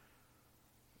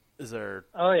 Is there?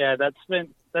 Oh yeah, that's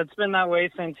been that way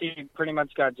since he pretty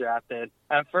much got drafted.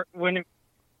 When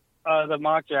the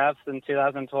mock drafts in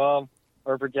 2012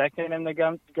 were projecting him to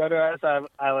go to us,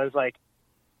 I was like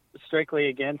strictly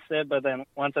against it. But then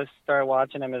once I started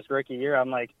watching him his rookie year,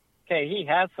 I'm like, okay, he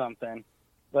has something.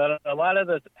 But a lot of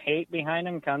the hate behind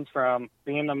him comes from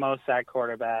being the most sacked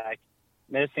quarterback,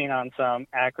 missing on some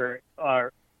accurate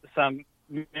or some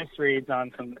misreads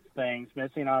on some things,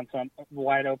 missing on some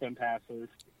wide open passes.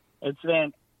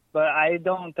 But I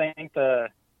don't think the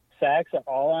sacks are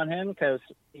all on him because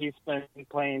he's been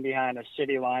playing behind a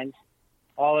shitty line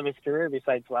all of his career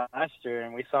besides last year,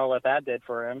 and we saw what that did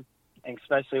for him, and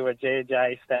especially with Jay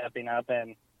Ajayi stepping up,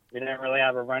 and we didn't really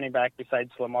have a running back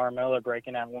besides Lamar Miller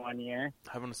breaking out 1 year.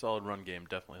 Having a solid run game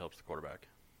definitely helps the quarterback.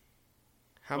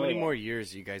 How many more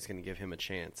years are you guys going to give him a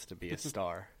chance to be a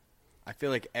star? I feel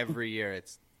like every year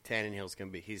it's Tannehill's going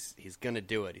to be, he's going to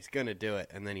do it,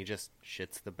 and then he just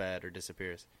shits the bed or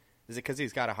disappears. Is it because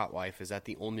he's got a hot wife? Is that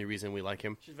the only reason we like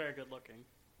him? She's very good looking.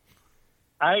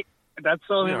 That's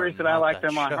the only We are reason I not liked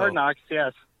that him on show. Hard Knocks,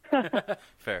 yes.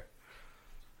 Fair.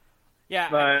 Yeah.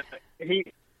 But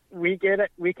we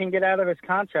can get out of his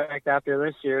contract after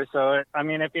this year. So I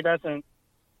mean, if he doesn't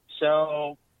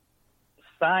show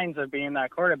signs of being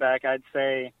that quarterback, I'd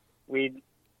say we'd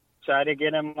try to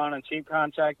get him on a cheap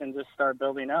contract and just start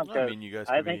building up. I mean, you guys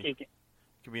I could think be, he can.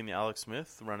 could be in the Alex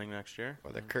Smith running next year.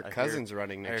 Or the Kirk I Cousins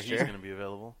running I hear next he's year? going to be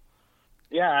available.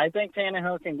 Yeah, I think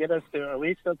Tannehill can get us to at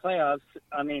least the playoffs.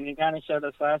 I mean, he kind of showed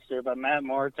us last year, but Matt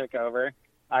Moore took over.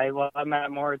 I love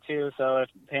Matt Moore too. So if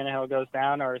Tannehill goes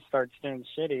down or starts doing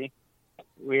shitty,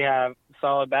 we have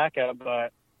solid backup.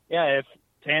 But yeah, if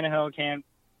Tannehill can't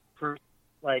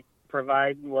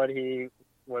provide what he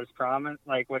was promised,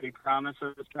 like what he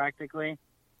promises practically,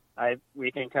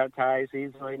 we can cut ties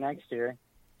easily next year.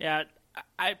 Yeah,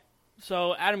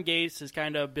 so Adam Gase is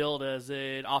kind of billed as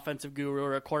an offensive guru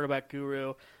or a quarterback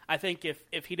guru. I think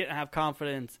if he didn't have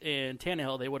confidence in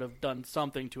Tannehill, they would have done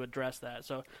something to address that.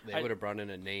 So They would have brought in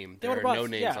a name. They There would are have no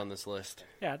brought- names yeah. on this list.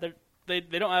 yeah, they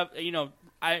don't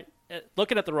have,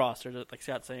 looking at the roster, like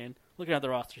Scott's saying, looking at the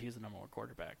roster, he's the number one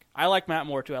quarterback. I like Matt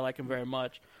Moore too. I like him very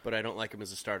much. But I don't like him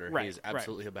as a starter. Right, He's right.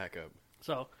 absolutely a backup.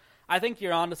 So I think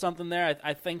you're onto something there.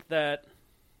 I think that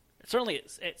certainly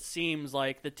it seems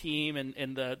like the team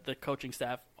and the coaching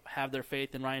staff have their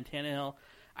faith in Ryan Tannehill.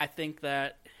 I think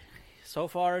that so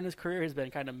far in his career he's been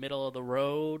kind of middle of the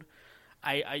road.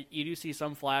 You do see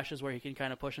some flashes where he can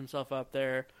kind of push himself up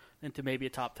there into maybe a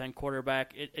top 10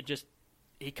 quarterback. It just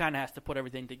he kind of has to put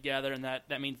everything together, and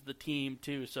that means the team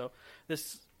too. So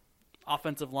this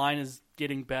offensive line is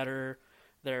getting better.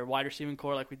 Their wide receiving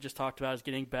core, like we just talked about, is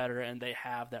getting better, and they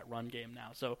have that run game now.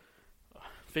 So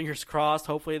fingers crossed,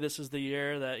 hopefully this is the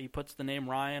year that he puts the name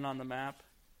Ryan on the map.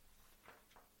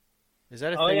 Is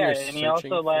that a Oh thing yeah, you're and he searching also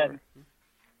for? led.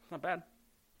 It's not bad.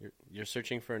 You're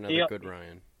searching for another He- good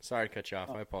Ryan. Sorry to cut you off.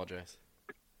 I apologize.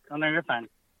 Oh no, you're fine.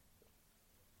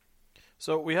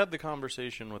 So we had the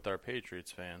conversation with our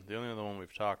Patriots fan, the only other one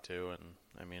we've talked to, and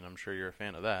I mean, I'm sure you're a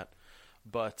fan of that.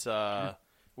 But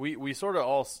we sort of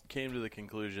all came to the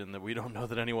conclusion that we don't know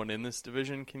that anyone in this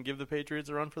division can give the Patriots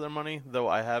a run for their money. Though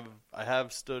I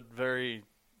have stood very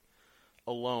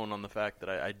alone on the fact that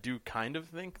I do kind of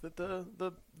think that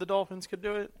the Dolphins could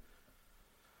do it.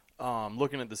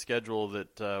 Looking at the schedule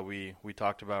that we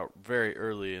talked about very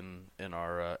early in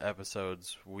our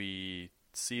episodes, we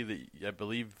see that I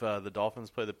believe the Dolphins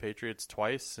play the Patriots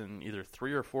twice in either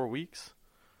 3 or 4 weeks.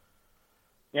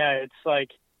 Yeah, it's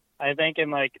like I think in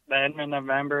like the end of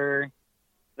November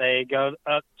they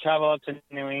travel up to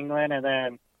New England and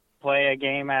then play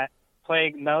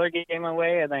another game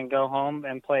away and then go home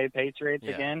and play Patriots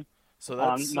Yeah. again So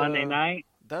on that's Monday night.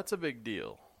 That's a big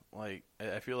deal. Like,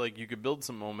 I feel like you could build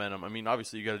some momentum. I mean,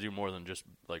 obviously you got to do more than just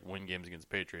like win games against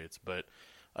Patriots, but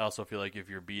I also feel like if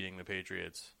you're beating the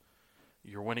Patriots,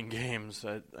 you're winning games.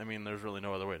 I mean, there's really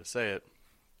no other way to say it.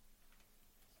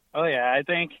 Oh yeah, I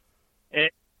think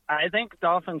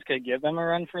Dolphins could give them a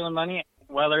run for the money,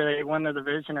 whether they win the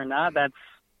division or not.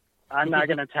 I'm not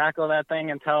going to tackle that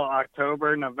thing until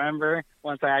October, November,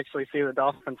 once I actually see the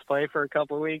Dolphins play for a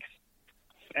couple of weeks.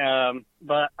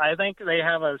 But I think they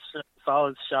have a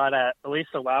solid shot at least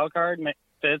a wild card,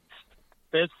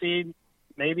 fifth seed,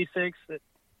 maybe sixth.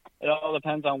 It all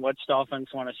depends on which Dolphins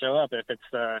want to show up. If it's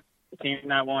the team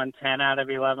that won 10 out of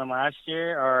 11 last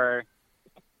year, or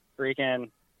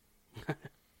freaking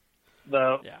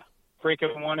the Yeah.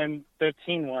 freaking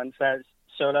 1-15 ones that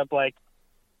showed up like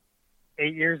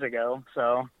 8 years ago.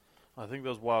 So I think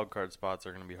those wild card spots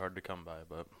are going to be hard to come by,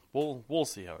 but we'll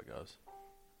see how it goes.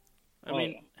 I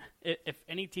mean, if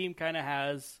any team kind of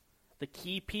has the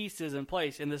key pieces in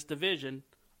place in this division,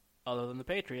 other than the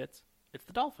Patriots, it's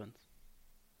the Dolphins.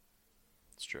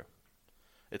 It's true.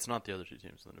 It's not the other two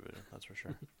teams in the division, that's for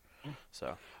sure.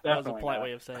 So That was a definitely polite not.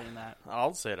 way of saying that.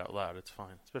 I'll say it out loud. It's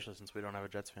fine, especially since we don't have a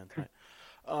Jets fan tonight.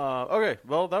 Okay,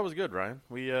 well that was good, Ryan.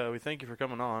 We thank you for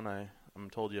coming on. I'm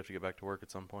told you have to get back to work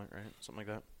at some point, right? Something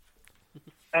like that.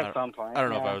 At some point. I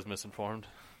don't know if yeah. I was misinformed.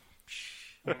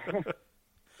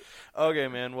 Okay,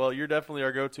 man. Well, you're definitely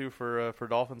our go-to for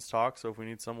Dolphins talk. So if we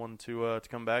need someone to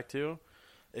come back to,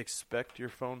 expect your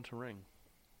phone to ring.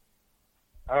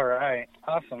 All right.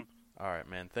 Awesome. All right,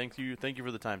 man. Thank you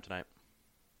for the time tonight.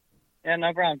 Yeah,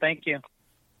 no problem. Thank you.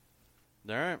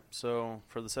 All right. So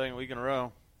for the second week in a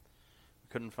row,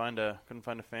 couldn't find a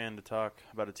fan to talk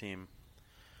about a team.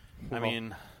 I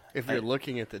mean, if you're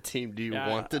looking at the team, do you Yeah,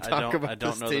 want to talk about this team? I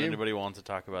don't know that anybody wants to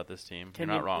talk about this team. You're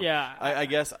not wrong. Yeah. I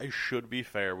guess I should be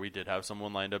fair. We did have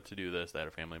someone lined up to do this. They had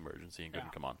a family emergency and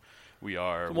couldn't come on. We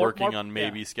are So working on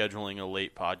maybe scheduling a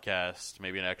late podcast,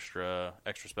 maybe an extra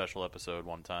special episode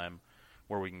one time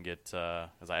where we can get,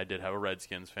 because I did have a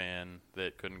Redskins fan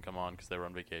that couldn't come on because they were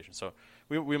on vacation. So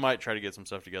we might try to get some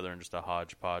stuff together in just a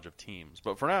hodgepodge of teams.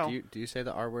 But for now, Do you say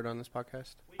the R word on this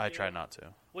podcast? I try not to.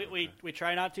 We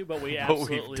try not to, but we But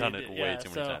absolutely we've done it do. way too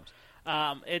many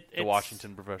times. It's The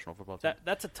Washington professional football team.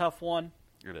 That's a tough one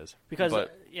It is. because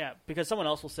But- because someone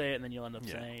else will say it and then you'll end up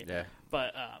Yeah. saying it. Yeah.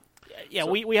 But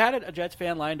we had a Jets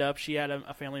fan lined up. She had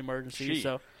a family emergency, She.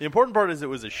 so The important part is it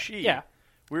was a she. yeah.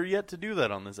 We're yet to do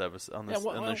that on this episode, on this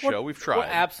we're- show. We've tried. We're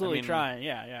absolutely I mean, trying.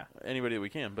 Yeah. Anybody that we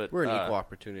can, but We're an equal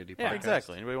opportunity podcast. yeah.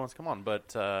 Exactly. Anybody wants to come on,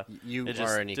 but You it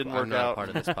just are an equal. didn't I'm work not out. a part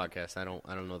of this podcast. I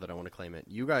don't know that I want to claim it.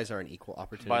 You guys are an equal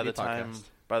opportunity by the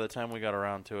podcast. time we got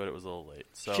around to it, it was a little late.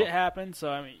 So Shit happens, so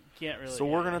I mean, you can't really. so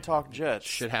we're gonna talk Jets.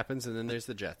 Shit happens, and then there's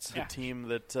the Jets. The team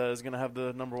that is going to have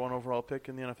the number 1 overall pick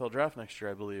in the NFL draft next year,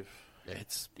 I believe.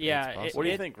 It's Yeah, it's What do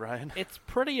you It- think, Ryan? It's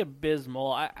pretty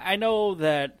abysmal. I know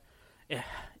that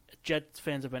Jets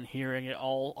fans have been hearing it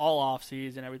all off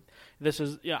season. This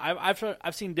is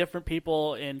I've seen different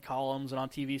people in columns and on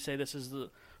TV say this is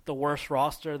the worst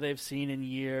roster they've seen in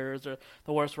years or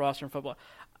the worst roster in football.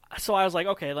 So I was like,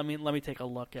 okay, let me take a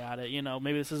look at it.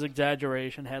 Maybe this is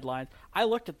exaggeration headlines. I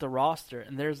looked at the roster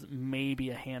and there's maybe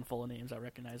a handful of names I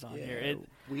recognize on here.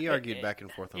 We argued back and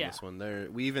forth on yeah. this one.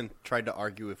 We even tried to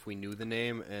argue if we knew the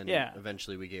name, and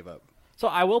eventually we gave up. So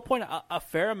I will point out a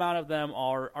fair amount of them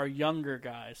are younger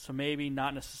guys, so maybe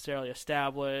not necessarily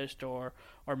established, or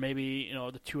maybe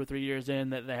the 2 or 3 years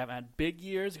in that they haven't had big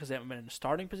years because they haven't been in a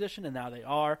starting position, and now they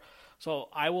are. So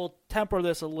I will temper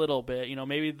this a little bit.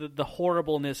 Maybe the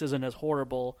horribleness isn't as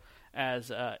horrible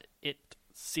as it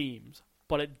seems,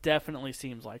 but it definitely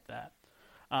seems like that.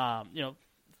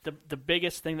 The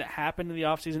biggest thing that happened in the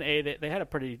offseason, they had a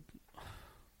pretty.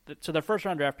 So their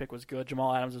first-round draft pick was good.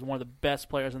 Jamal Adams is one of the best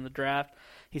players in the draft.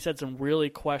 He said some really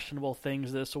questionable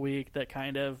things this week that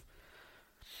kind of...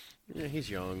 Yeah, he's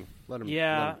young. Let him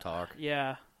talk.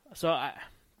 Yeah. So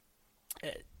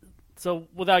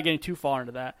without getting too far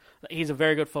into that, he's a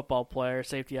very good football player,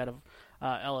 safety out of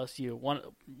LSU, one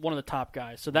of the top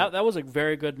guys. So that was a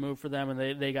very good move for them,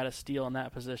 and they got a steal in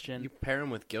that position. You pair him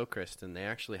with Gilchrist, and they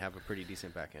actually have a pretty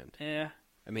decent back end. Yeah.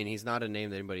 I mean, he's not a name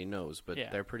that anybody knows, but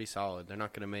they're pretty solid. They're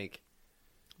not going to make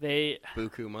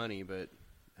buku money, but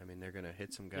I mean, they're going to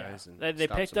hit some guys and they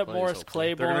stop picked some up plays, Morris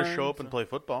hopefully. Claiborne. They're going to show up and play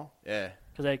football. Yeah,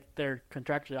 because they're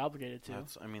contractually obligated to.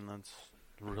 That's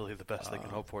really the best they can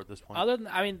hope for at this point. Other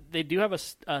than, they do have a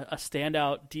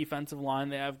standout defensive line.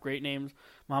 They have great names: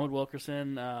 Muhammad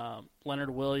Wilkerson,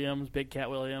 Leonard Williams, Big Cat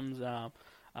Williams.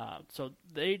 So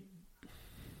they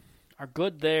are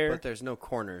good there. but there's no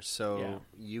corners, so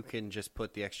you can just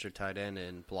put the extra tight end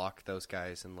and block those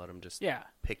guys and let them just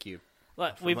pick you.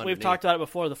 We've underneath. talked about it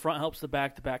before. The front helps the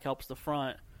back helps the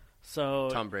front. So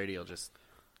Tom Brady will just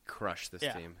crush this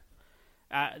team.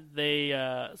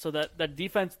 So that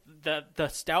defense, the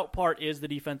stout part is the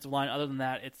defensive line. Other than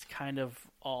that, it's kind of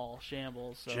all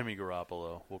shambles. So. Jimmy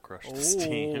Garoppolo will crush this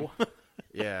team.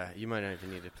 Yeah, you might not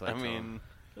even need to play. I mean,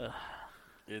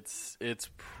 it's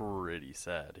pretty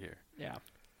sad here. Yeah.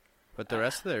 But the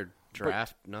rest of their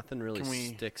draft, nothing really can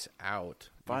we sticks out.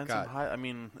 Find some high. I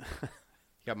mean, you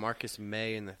got Marcus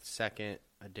May in the second,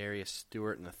 Darius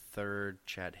Stewart in the third,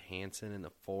 Chad Hansen in the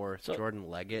fourth,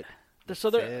 Jordan Leggett. So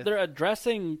they're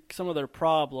addressing some of their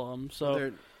problems.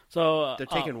 So they're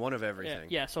taking one of everything.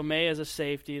 Yeah. So May is a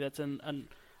safety. That's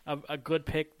a good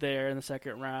pick there in the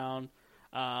second round.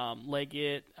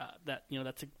 Leggett,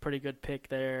 that's a pretty good pick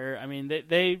there. I mean,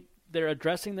 they're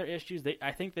addressing their issues.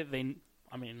 I think that they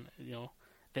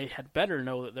had better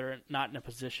know that they're not in a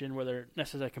position where they're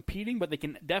necessarily competing, but they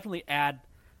can definitely add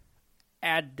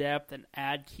depth and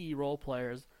add key role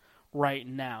players right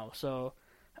now. So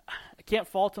I can't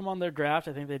fault them on their draft.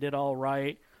 I think they did all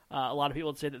right. A lot of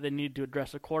people would say that they need to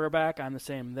address a quarterback. I'm the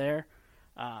same there.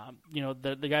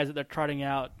 The guys that they're trotting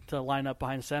out to line up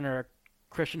behind center are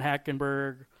Christian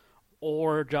Hackenberg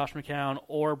or Josh McCown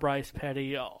or Bryce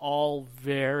Petty, all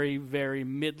very, very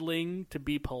middling, to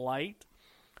be polite.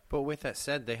 But with that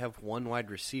said, they have one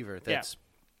wide receiver.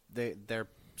 They're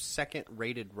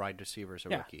second-rated wide receiver as a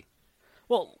Yeah. rookie.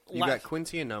 Well, You got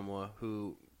Quincy Enunwa,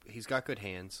 who he's got good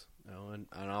hands. And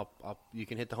you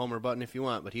can hit the homer button if you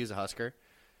want, but he's a Husker.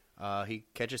 He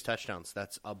catches touchdowns.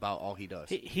 That's about all he does.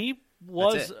 He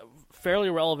was fairly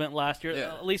relevant last year,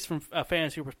 Yeah. at least from a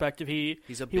fantasy perspective.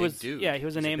 He's a he big was, dude. Yeah, he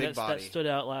was a He's a name big that body. stood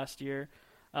out last year,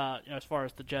 as far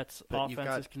as the Jets' But you've offense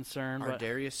got is concerned. But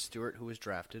Ardarius Stewart, who was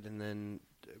drafted, and then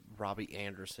Robbie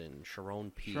Anderson,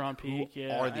 Sharon Peake. Sharon Peake, Who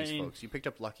yeah, are I these mean- folks? You picked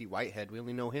up Lucky Whitehead. We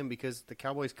only know him because the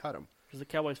Cowboys cut him. because the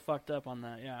Cowboys fucked up on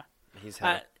that, yeah. He's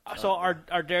had So our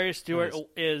Darius Stewart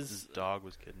His is dog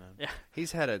was kidnapped. Yeah.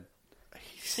 he's had a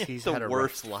he's the had a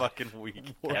worst rough life. fucking week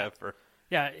ever.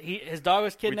 his dog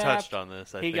was kidnapped. We touched on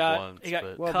this, I He think, got- once. he got-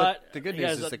 but Well, cut. but the good He news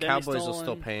has is the identity Cowboys will still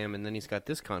stolen. pay him, and then he's got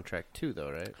this contract too,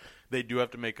 though, right? they do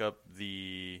have to make up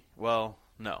the... Well,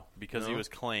 no, because he No? was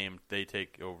claimed. They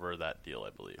take over that deal,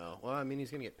 I believe. Oh well, I mean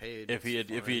he's gonna get paid. If he It's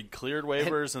had fine. cleared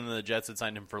waivers and the Jets had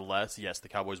signed him for less, yes, the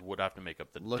Cowboys would have to make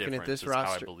up the Looking at difference. this is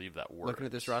roster- how I believe that works. Looking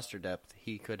at this roster depth,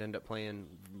 he could end up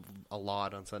playing a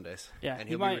lot on Sundays. Yeah, and he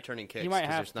he'll might- be returning he kicks might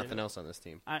because have there's nothing to. else on this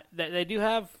team. They do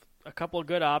have a couple of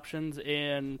good options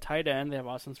in tight end. They have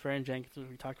Austin Swearinger-Jenkins, as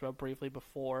we talked about briefly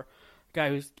before. Guy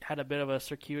who's had a bit of a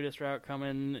circuitous route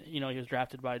coming. He was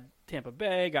drafted by Tampa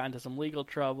Bay, got into some legal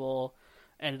trouble,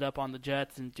 ended up on the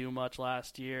Jets, didn't do much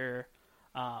last year.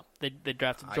 They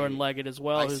drafted Jordan Leggett as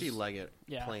well. I who's- see Leggett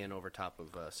yeah. playing over top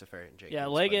of Safarian-Jenkins. Yeah,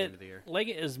 by the end of the year.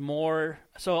 Leggett is more.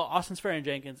 So Austin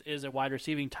Swearinger-Jenkins is a wide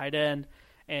receiving tight end,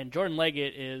 and Jordan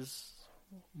Leggett is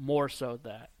more so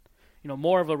that.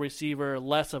 More of a receiver,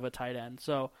 less of a tight end.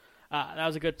 So that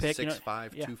was a good pick.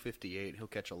 6'5", yeah. 258. He'll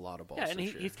catch a lot of balls. Yeah, and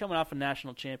this year. he's coming off a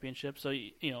national championship, so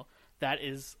that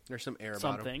is There's some air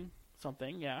about him.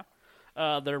 something. Yeah,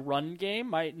 their run game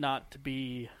might not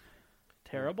be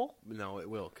terrible. No, it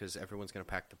will because everyone's going to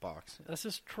pack the box. This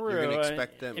is true. You're gonna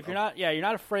expect them- If you're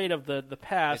not afraid of the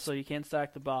pass, It's- so you can't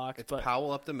stack the box. It's but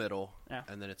Powell up the middle, Yeah.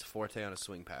 and then it's Forte on a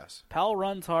swing pass. Powell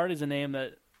runs hard is a name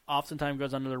that oftentimes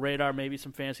goes under the radar. Maybe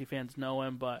some fantasy fans know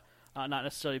him, but not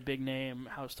necessarily a big name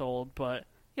household. But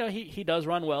he does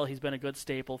run well. He's been a good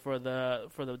staple for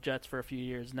the Jets for a few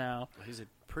years now. He's a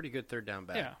pretty good third down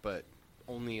back, Yeah. but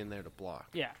only in there to block.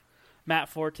 Yeah, Matt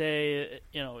Forte.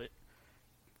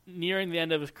 Nearing the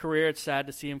end of his career, it's sad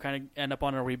to see him kind of end up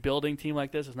on a rebuilding team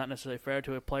like this. It's not necessarily fair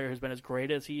to a player who's been as great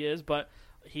as he is, but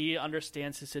he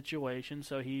understands his situation,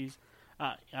 so he's.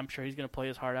 I'm sure he's going to play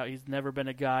his heart out. He's never been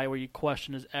a guy where you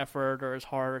question his effort or his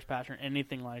heart or his passion or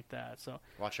anything like that. So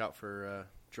Watch out for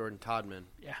Jordan Todman.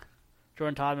 yeah,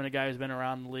 Jordan Todman, a guy who's been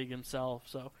around the league himself.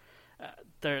 So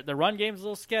their run game's a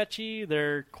little sketchy.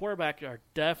 Their quarterbacks are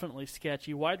definitely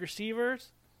sketchy. Wide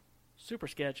receivers, super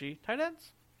sketchy. Tight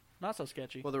ends, not so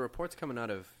sketchy. Well, the reports coming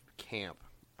out of camp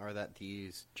are that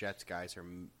these Jets guys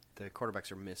the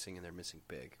quarterbacks are missing, and they're missing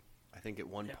big. I think at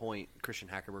one point Christian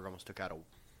Hackerberg almost took out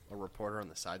a reporter on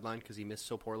the sideline because he missed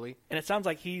so poorly. And it sounds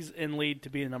like he's in lead to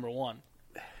be the number one.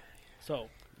 So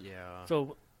Yeah.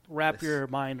 wrap your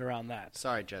mind around that.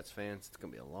 Sorry, Jets fans. It's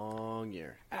going to be a long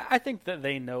year. I think that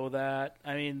they know that.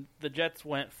 I mean, the Jets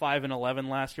went 5-11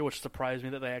 last year, which surprised me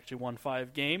that they actually won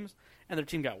 5 games, and their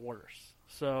team got worse.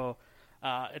 So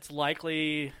it's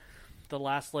likely the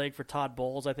last leg for Todd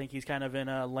Bowles. I think he's kind of in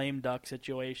a lame duck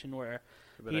situation where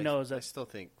But he knows I that. still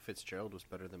think Fitzgerald was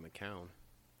better than McCown.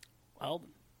 Well,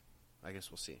 I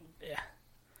guess we'll see. yeah,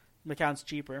 McCown's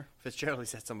cheaper. Fitzgerald at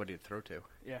least had somebody to throw to.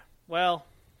 Yeah. Well,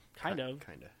 kind of.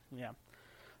 Kind of. Yeah.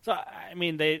 So I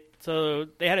mean, they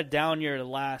had a down year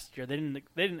last year. They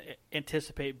didn't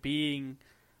anticipate being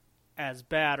as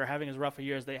bad or having as rough a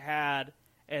year as they had,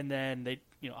 and then they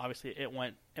obviously it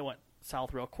went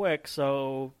south real quick.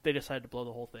 So they decided to blow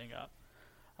the whole thing up.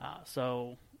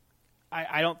 So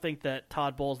I don't think that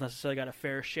Todd Bowles necessarily got a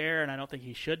fair share, and I don't think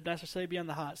he should necessarily be on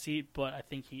the hot seat. But I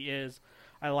think he is.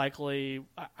 I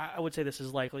would say this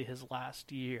is likely his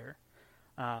last year.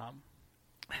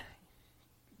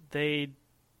 They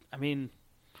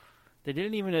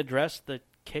didn't even address the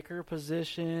kicker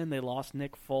position. They lost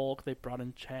Nick Folk. They brought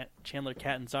in Chandler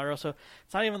Catanzaro. So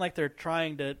it's not even like they're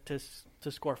trying to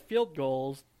score field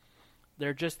goals.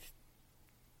 They're just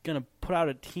going to put out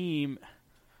a team.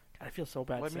 God, I feel so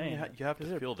bad Well, I mean, saying you have that,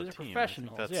 'cause to field a they're team.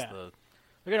 professionals. I think that's Yeah.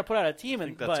 They're going to put out a team, I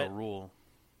think that's but a rule.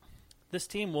 this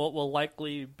team will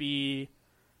likely be,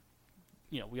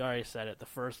 we already said it, the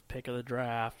first pick of the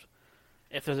draft.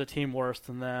 If there's a team worse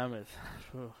than them,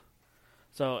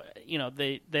 so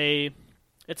they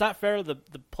it's not fair to the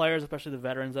players, especially the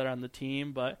veterans that are on the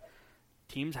team, but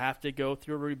teams have to go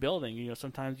through rebuilding.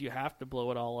 Sometimes you have to blow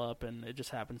it all up, and it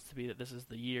just happens to be that this is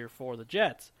the year for the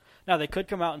Jets. Now they could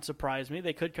come out and surprise me.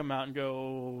 They could come out and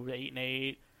go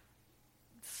 8-8,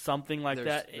 something like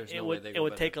There's- that, there's it no way would they it go would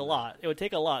better take a than that. lot. It would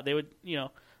take a lot. They would,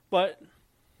 but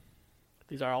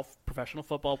these are all professional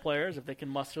football players. If they can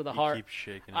muster the He heart, keeps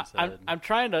shaking his head. I'm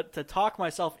trying to talk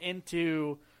myself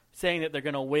into saying that they're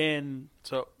going to win.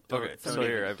 So Don't- okay, don't so even-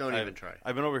 here don't even try.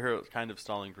 I've been over here kind of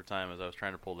stalling for time as I was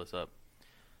trying to pull this up.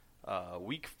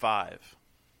 Week 5,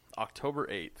 October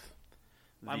 8th.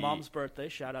 My mom's birthday.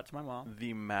 Shout out to my mom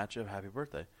The matchup. Happy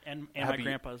birthday! and Happy my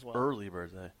grandpa as well. Early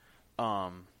birthday.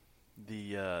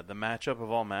 The matchup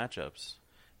of all matchups: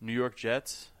 New York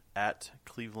Jets at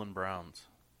Cleveland Browns.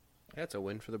 That's a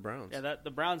win for the Browns. Yeah,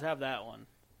 the Browns have that one.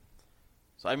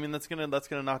 So I mean that's gonna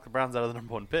knock the Browns out of the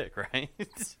number 1 pick, right?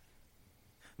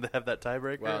 They have that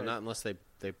tiebreaker. Well, not unless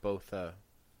they both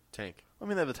tank. I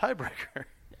mean they have the tiebreaker.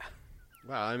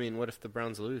 Well, I mean, what if the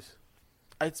Browns lose?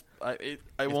 I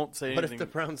won't say What anything. if the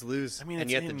Browns lose, I mean, and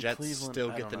it's yet the in Jets Cleveland. still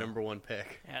I get don't the know. number 1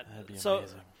 pick? Yeah, That'd be so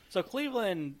amazing. so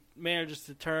Cleveland manages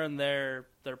to turn their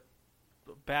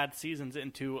bad seasons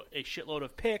into a shitload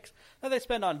of picks that they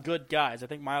spend on good guys. I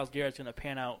think Myles Garrett's going to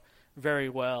pan out very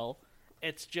well.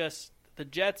 It's just the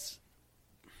Jets.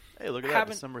 Hey, look at that!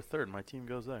 haven't- December 3rd, my team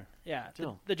goes there. Yeah,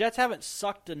 Still. the Jets haven't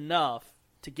sucked enough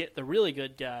to get the really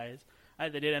good guys.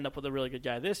 They did end up with a really good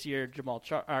guy this year, Jamal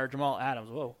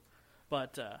Adams. Whoa,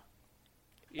 but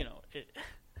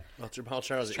Well, Jamal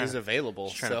Charles Just trying is to- available,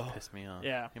 Just trying so to piss me off.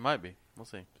 Yeah. He might be. We'll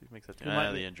see. He makes that team. He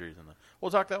might The be. injuries in the. We'll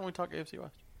talk that when we talk AFC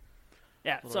West.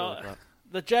 yeah. We'll So look at that.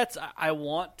 the Jets, I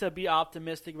want to be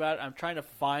optimistic about it. I'm trying to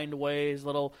find ways,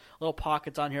 little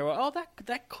pockets on here. Where,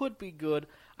 that could be good.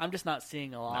 I'm just not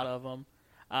seeing a lot of them.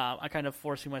 I'm kind of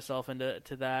forcing myself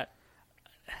into that,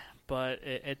 but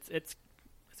it's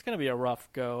going to be a rough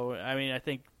go. I mean, I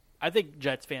think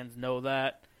Jets fans know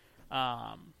that.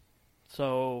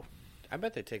 So, I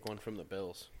bet they take one from the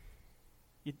Bills.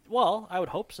 I would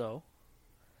hope so.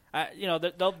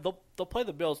 They'll play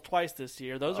the Bills twice this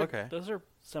year. Those are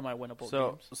semi-winnable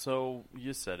games. So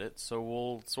you said it. So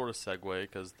we'll sort of segue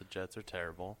because the Jets are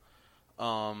terrible.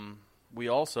 We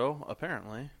also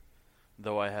apparently,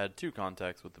 though I had 2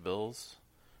 contacts with the Bills,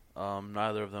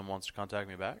 neither of them wants to contact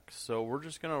me back. So we're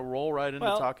just gonna roll right into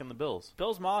talking the Bills.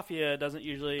 Bills Mafia doesn't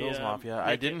usually. Bills Mafia. make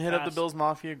I it didn't hit up the past- Bills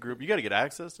Mafia group. You got to get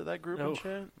access to that group No. and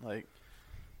shit. Like,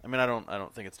 I mean, I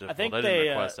don't think it's difficult. think I didn't they,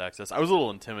 request access. I was a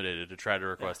little intimidated to try to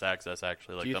request access.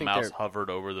 Actually, like you the think mouse they're- hovered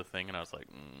over the thing, and I was like,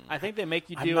 I think they make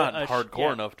you I'm do not a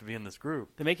hardcore enough to be in this group.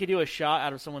 They make you do a shot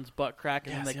out of someone's butt crack,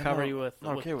 and then they cover you with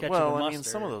ketchup and well, mustard. I mean,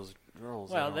 some of those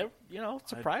girls. Well, I don't- they're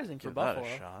surprising I'd for give that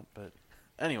Buffalo. a shot, but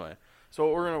anyway. So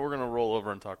we're gonna roll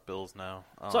over and talk Bills now.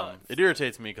 So- It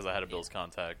irritates me because I had a Bills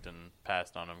contact and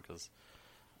passed on him because.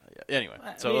 Anyway,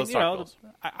 so I mean, let's talk Bills.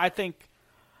 I think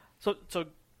so.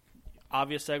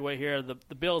 Obvious segue here. The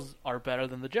Bills are better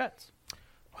than the Jets.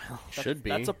 Should be.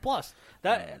 That's a plus.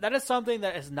 That is something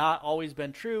that has not always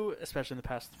been true, especially in the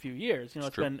past few years. It's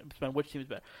true. been which team is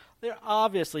better. They're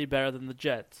obviously better than the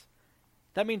Jets.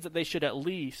 That means that they should at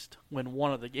least win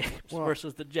one of the games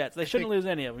versus the Jets. They shouldn't think lose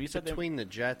any of them. You said Between the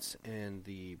Jets and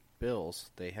the Bills,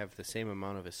 they have the same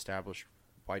amount of established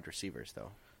wide receivers,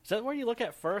 though. is that where you look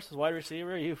at first as wide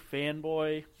receiver? You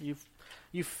fanboy,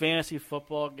 you fantasy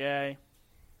football guy.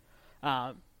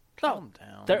 Calm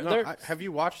down. They're Have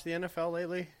you watched the NFL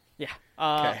lately? yeah.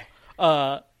 Okay.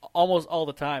 Almost all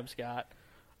the time, Scott.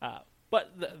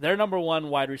 But their number 1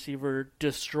 wide receiver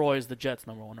destroys the Jets'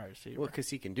 number 1 wide receiver. Well, because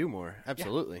he can do more.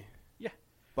 Absolutely. Yeah.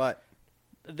 But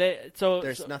There's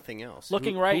there's nothing else.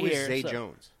 looking Who right is here, Zay so-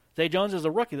 Jones? Zay Jones is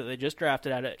a rookie that they just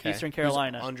drafted out of Okay. Eastern Who's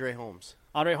Carolina. Andre Holmes.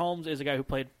 Andre Holmes is a guy who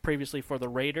played previously for the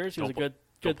Raiders. He was a good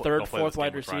Don't third, play fourth this game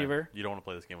wide with Ryan. receiver. You don't want to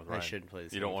play this game with I Ryan. shouldn't play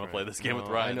this You game don't with want to play Ryan. this game with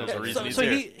No, Ryan. I know There's a that. reason So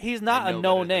he's here. he's not I a know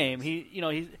no that it name.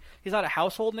 is. He's not a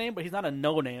household name, but he's not a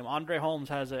no name. Andre Holmes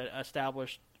has an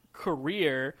established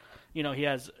career. He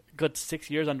has a good 6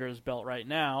 years under his belt right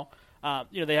now.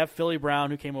 They have Philly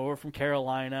Brown, who came over from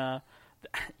Carolina.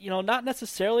 Not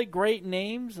necessarily great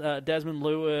names. Desmond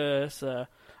Lewis.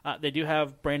 They do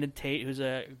have Brandon Tate, who's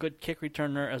a good kick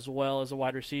returner as well as a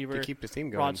wide receiver. To keep the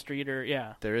team going. Rod Streeter,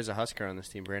 yeah. There is a Husker on this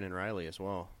team, Brandon Riley, as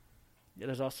well. Yeah,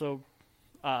 there's also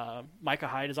Micah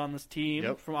Hyde is on this team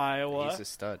Yep. from Iowa. He's a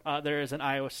stud. There is an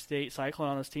Iowa State Cyclone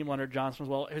on this team, Leonard Johnson as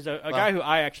well. Who's a guy who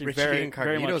I actually Richie very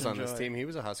Incognito's much on this enjoy. team. He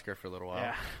was a Husker for a little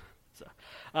while.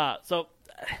 Yeah. So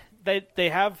they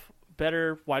have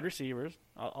better wide receivers.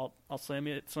 I'll slam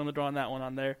the door on that one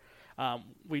on there.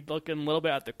 We look a little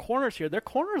bit at the corners here. Their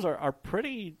corners are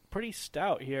pretty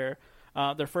stout here.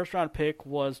 Their first round pick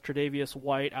was Tre'Davious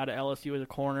White out of LSU as a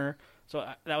corner. So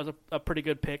that was a pretty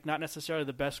good pick. Not necessarily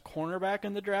the best cornerback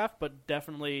in the draft, but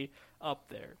definitely up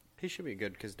there. He should be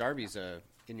good because Darby's a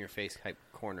in-your-face type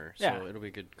corner, so Yeah. it'll be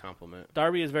a good compliment.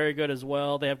 Darby is very good as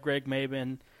well. They have Greg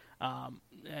Maben. Some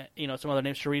other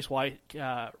names. Sharice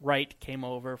Wright came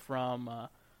over from.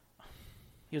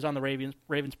 He was on the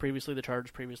Ravens previously, the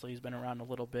Chargers previously. He's been around a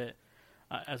little bit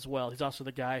as well. He's also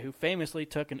the guy who famously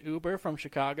took an Uber from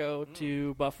Chicago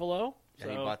to Buffalo. Yeah,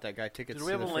 he bought that guy tickets. Did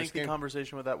we have to a the first lengthy game.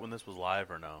 conversation with that when this was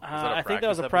live or no? I think that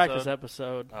was a practice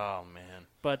episode. Oh man!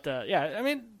 But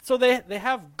so they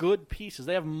have good pieces.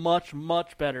 They have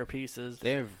much better pieces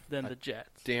They have than a the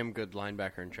Jets. damn good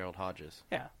linebacker in Gerald Hodges.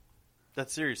 Yeah,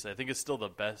 That's seriously, I think it's still the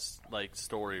best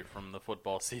story from the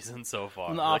football season so far.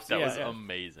 From the That was yeah.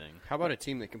 amazing. How about a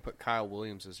team that can put Kyle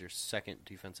Williams as your second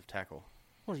defensive tackle?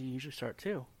 well, you usually start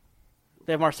two.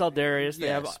 They have Marcel Darius. They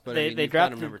Yes, have but they I mean, they you've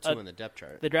got him drafted number 2 in the depth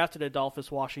chart. They drafted Adolphus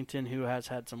Washington, who has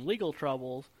had some legal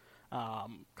troubles.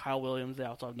 Kyle Williams. They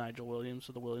also have Nigel Williams,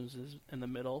 so the Williams is in the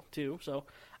middle too. So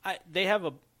they have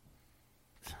a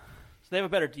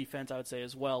better defense, I would say,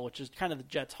 as well, which is kind of the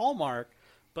Jets' hallmark.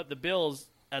 But the Bills,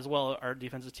 as well, are a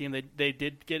defensive team. They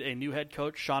did get a new head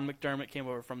coach. Sean McDermott came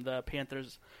over from the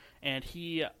Panthers, and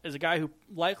he is a guy who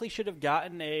likely should have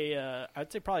gotten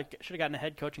I'd say probably should have gotten a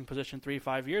head coaching position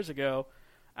 3-5 years ago.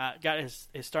 Got his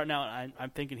start now, and I'm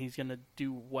thinking he's going to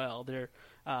do well.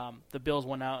 The Bills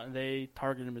went out and they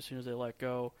targeted him as soon as they let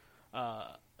go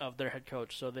of their head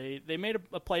coach. So they made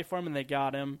a play for him and they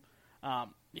got him.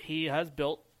 He has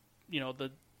built,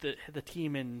 the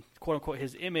team in quote unquote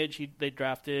his image. They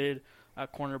drafted a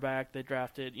cornerback. They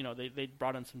drafted, they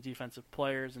brought in some defensive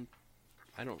players, and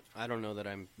I don't know that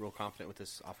I'm real confident with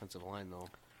this offensive line though.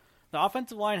 the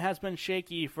offensive line has been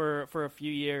shaky for a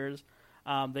few years.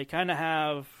 They kind of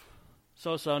have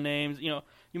so-so names. You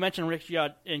mentioned Rick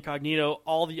Incognito.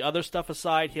 All the other stuff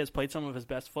aside, he has played some of his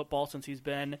best football since he's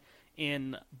been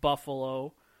in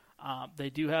Buffalo. They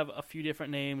do have a few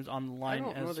different names on the line as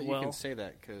well. I don't know that you can say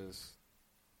that because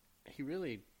he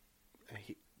really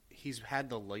he's had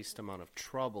the least amount of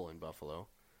trouble in Buffalo.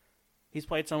 He's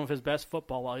played some of his best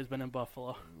football while he's been in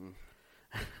Buffalo.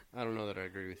 I don't know that I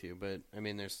agree with you, but I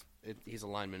mean, he's a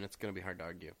lineman. It's going to be hard to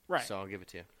argue, Right. So I'll give it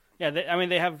to you. Yeah,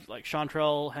 they have like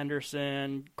Chantrell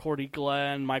Henderson, Cordy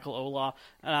Glenn, Michael Ola.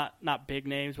 Not big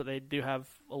names, but they do have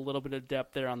a little bit of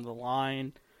depth there on the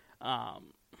line.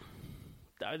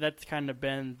 That's kind of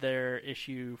been their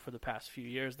issue for the past few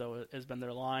years, though, has been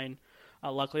their line.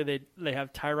 Luckily, they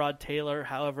have Tyrod Taylor.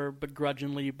 However,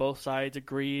 begrudgingly, both sides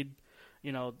agreed.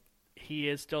 He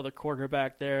is still the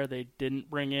quarterback there. They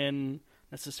didn't bring in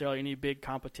necessarily any big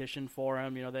competition for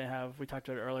him. We talked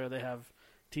about it earlier, they have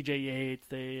T.J. Yates.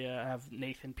 They have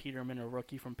Nathan Peterman, a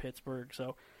rookie from Pittsburgh.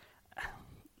 So,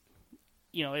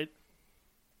 it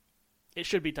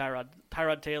should be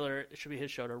Tyrod Taylor. It should be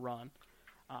his show to run.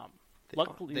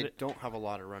 Luckily, They don't have a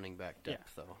lot of running back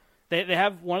depth, though. They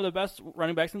have one of the best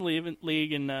running backs in the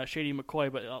league in Shady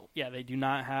McCoy, but they do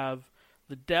not have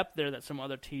the depth there that some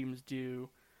other teams do.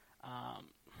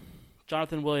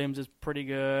 Jonathan Williams is pretty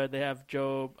good. They have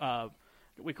Joe.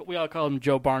 We all call him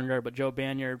Joe Barnyard, but Joe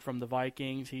Banyard from the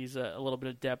Vikings. He's a little bit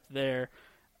of depth there.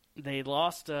 They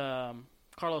lost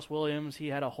Carlos Williams. He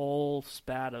had a whole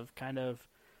spat of kind of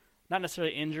not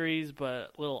necessarily injuries,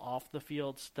 but little off the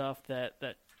field stuff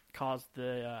that caused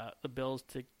the Bills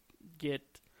to get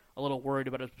a little worried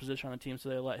about his position on the team, so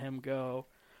they let him go.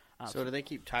 So do they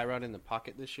keep Tyrod in the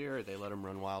pocket this year, or they let him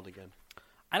run wild again?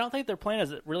 I don't think their plan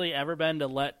has really ever been to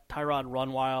let Tyrod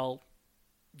run wild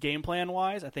game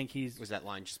plan-wise. I think Was that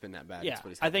line just been that bad? Yeah, That's what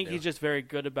he's I had to think do? he's just very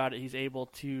good about it. He's able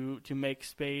to make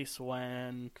space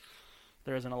when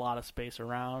there isn't a lot of space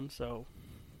around. So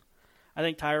I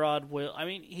think Tyrod will – I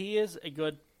mean, he is a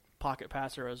good pocket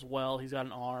passer as well. He's got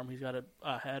an arm. He's got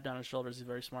a head on his shoulders. He's a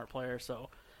very smart player. So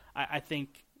I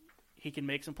think he can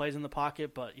make some plays in the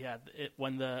pocket. But, yeah,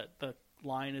 when the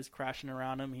line is crashing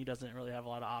around him, he doesn't really have a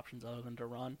lot of options other than to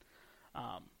run.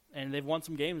 And they've won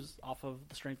some games off of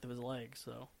the strength of his legs.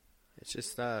 So It's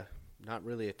just not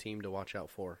really a team to watch out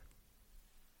for.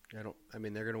 They're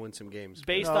going to win some games.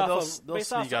 They'll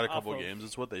sneak out a couple games.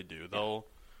 It's what they do.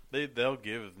 They'll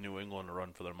give New England a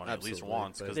run for their money Absolutely, at least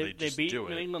once because they just beat do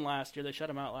New it. England last year. They shut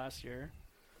them out last year.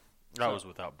 That was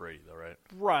without Brady, though, right?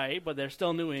 Right, but they're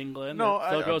still New England. No, it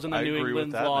still goes in the I New agree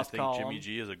England's with that. lost I think column. Jimmy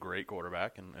G is a great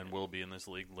quarterback and will be in this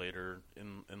league later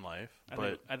in life. I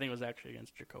think it was actually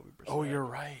against Jacoby Brissett. Oh, you're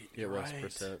right. It was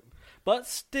Brissett. But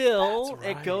still, That's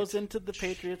it goes right. into the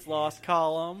Patriots' loss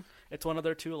column. It's one of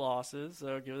their 2 losses,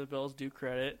 so give the Bills due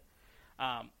credit.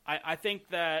 I think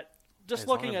that just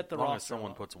looking at the roster, roster,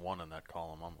 someone puts 1 in that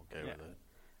column, I'm okay with it.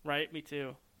 Right, me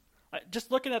too.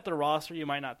 Just looking at the roster, you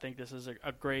might not think this is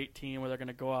a great team where they're going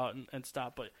to go out and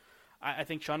stop, but I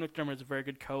think Sean McDermott is a very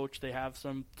good coach. They have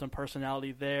some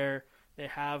personality there. They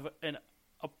have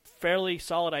a fairly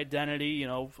solid identity,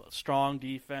 strong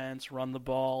defense, run the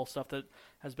ball, stuff that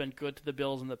has been good to the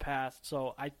Bills in the past.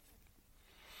 So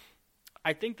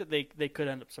I think that they could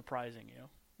end up surprising you.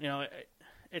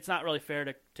 It's not really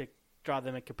fair to draw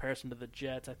them in comparison to the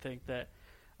Jets. I think that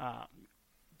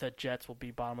the Jets will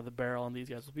be bottom of the barrel, and these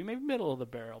guys will be maybe middle of the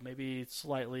barrel, maybe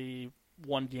slightly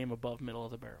one game above middle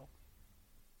of the barrel.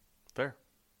 Fair.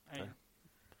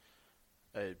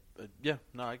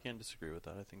 I can't disagree with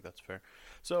that. I think that's fair.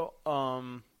 So,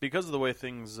 because of the way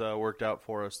things worked out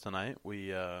for us tonight,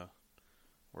 we're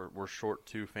short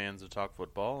 2 fans to talk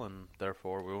football, and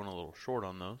therefore we went a little short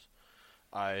on those.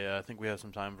 I think we have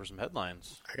some time for some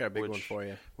headlines. I got a big one for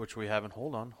you. Which we haven't.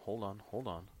 Hold on.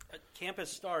 Camp has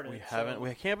started.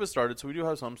 Camp has started, so we do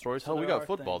have some stories. So we got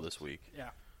football things. this week.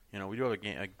 Yeah. We do have a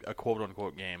game, a quote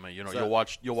unquote game. You'll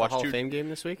watch Hall 2 of Fame game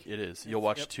this week. It is. You'll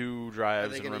watch 2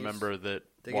 drives and remember that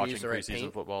watching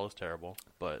preseason football is terrible.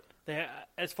 But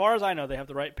as far as I know, they have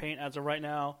the right paint as of right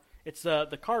now. It's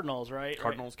the Cardinals, right?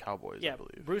 Cardinals, Cowboys, I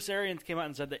believe. Bruce Arians came out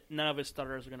and said that none of his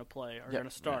starters are going to play or going to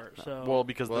start. Yeah. So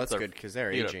that's good because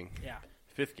they're aging. Yeah.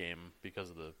 5th game because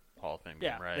of the Hall of Fame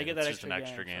game, right? They get that it's just an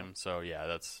extra game. game. So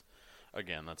that's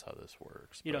how this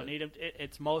works. You don't need them.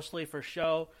 It's mostly for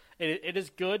show. It is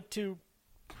good to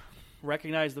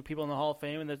recognize the people in the Hall of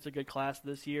Fame, and that's a good class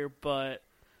this year, but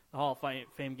the Hall of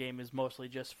Fame game is mostly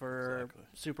just for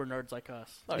super nerds like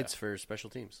us. It's for special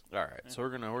teams. All right, so we're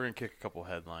gonna kick a couple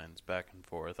headlines back and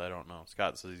forth. I don't know.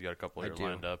 Scott says he's got a couple here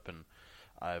lined up, and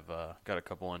I've got a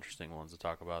couple interesting ones to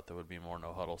talk about that would be more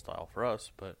no huddle style for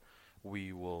us, but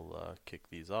we will kick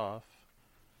these off.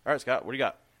 All right, Scott, what do you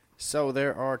got? So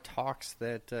there are talks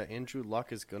that Andrew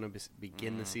Luck is going to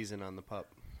begin the season on the PUP.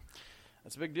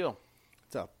 That's a big deal.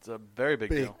 It's a very big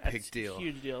deal. Big deal.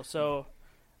 Huge deal. So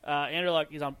Andrew Luck,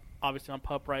 he's obviously on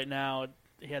PUP right now.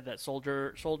 He had that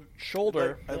shoulder.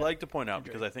 I'd like to point out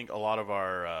injury. Because I think a lot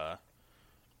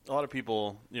of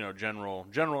people, general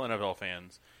NFL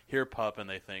fans hear PUP and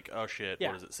they think, oh shit,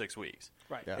 what is it, 6 weeks?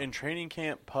 Right. Yeah. In training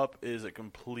camp, PUP is a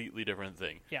completely different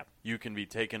thing. Yeah. You can be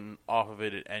taken off of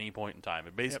it at any point in time.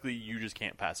 And basically, you just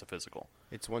can't pass a physical.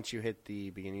 It's once you hit the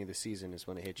beginning of the season is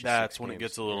when it hits you. That's 6 when games. it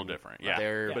gets a little different. Yeah.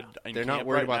 They're not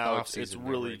worried about the offseason. It's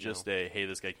really just hey,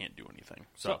 this guy can't do anything.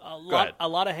 So a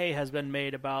lot of hay has been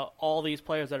made about all these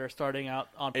players that are starting out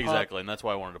on PUP. Exactly, and that's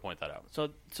why I wanted to point that out.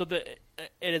 So it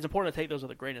is important to take those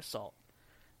with a grain of salt.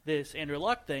 This Andrew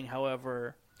Luck thing,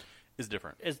 however, is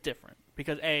different.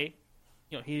 Because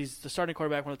he's the starting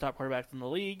quarterback, one of the top quarterbacks in the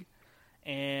league,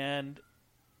 and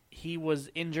he was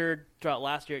injured throughout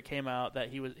last year. It came out that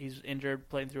he's injured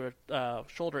playing through a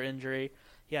shoulder injury.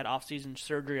 He had off-season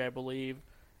surgery, I believe,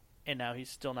 and now he's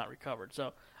still not recovered.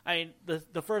 So,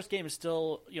 the first game is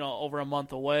still over a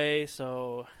month away,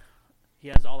 so he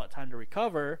has all that time to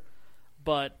recover.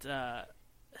 But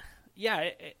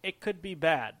it could be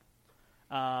bad.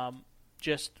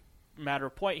 Just matter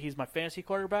of point, he's my fantasy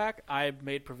quarterback. I've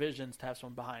made provisions to have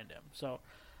someone behind him. So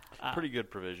pretty good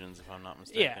provisions, if I'm not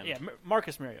mistaken. Yeah,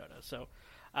 Marcus Mariota. So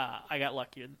I got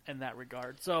lucky in that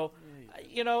regard. So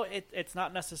it's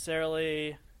not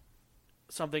necessarily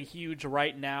something huge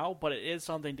right now, but it is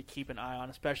something to keep an eye on,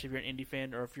 especially if you're an Indy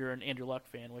fan or if you're an Andrew Luck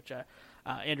fan. Which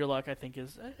Andrew Luck, I think,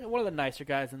 is one of the nicer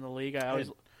guys in the league.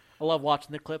 I love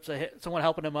watching the clips. Someone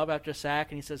helping him up after a sack,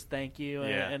 and he says thank you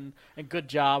and good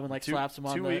job, and slaps him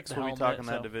on the 2 weeks. We'll be talking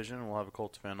that division, and we'll have a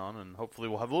Colts fan on, and hopefully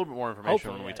we'll have a little bit more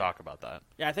information when we talk about that.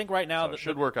 Yeah, I think right now it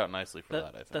should work out nicely for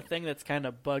that. I think the thing that's kind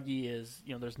of buggy is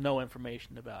there's no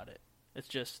information about it. It's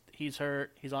just he's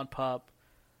hurt, he's on PUP.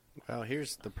 Well,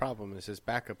 here's the problem: is his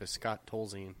backup is Scott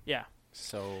Tolzien. Yeah.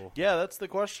 So that's the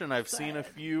question. I've seen a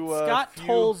few. Scott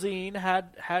Tolzien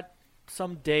had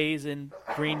some days in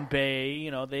Green Bay.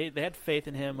 They had faith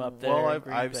in him up there. Well,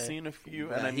 I've seen a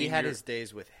few, and he had his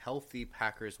days with healthy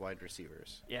Packers wide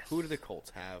receivers. Yes. Who do the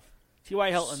Colts have?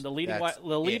 T.Y. Hilton, the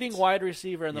leading wide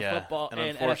receiver in the football and in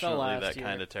unfortunately, NFL last that year.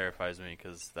 kind of terrifies me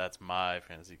because that's my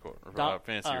fantasy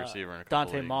receiver in a couple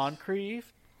Dante leagues.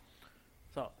 Moncrief.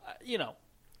 So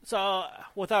So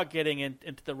without getting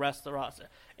into the rest of the roster,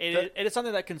 it is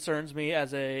something that concerns me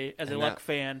as a Luck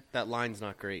fan. That line's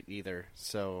not great either.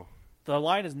 So the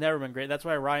line has never been great. That's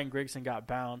why Ryan Grigson got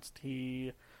bounced.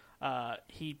 He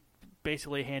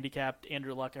basically handicapped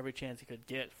Andrew Luck every chance he could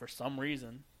get for some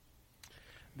reason.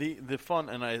 The fun,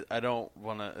 and I don't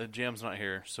want to. Jam's not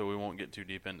here, so we won't get too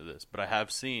deep into this. But I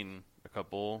have seen a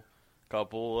couple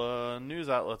news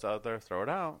outlets out there throw it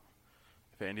out.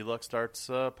 If Andy Luck starts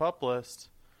PUP list,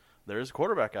 there's a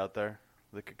quarterback out there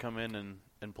that could come in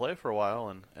and play for a while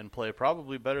and play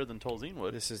probably better than Tolzien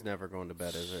would. This is never going to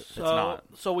bed, is it? It's not.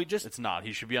 So It's not.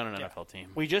 He should be on an NFL team.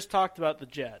 We just talked about the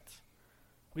Jets.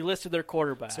 We listed their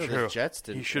quarterbacks. So the Jets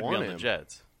didn't He should be want on him. the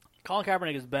Jets. Colin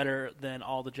Kaepernick is better than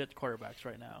all the Jets quarterbacks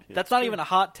right now. That's not even a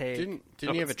hot take. Didn't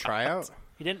No, he have a it's tryout?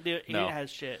 He didn't do. He No. didn't have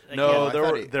shit. Like, No, I there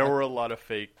thought were he- there were a lot of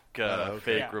fake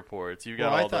okay. Yeah. reports. You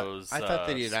got Well, all those. I thought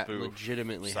that he had spoof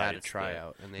legitimately had a sites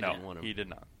tryout, and they no, didn't want him. he did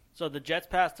not. So the Jets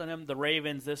passed on him. The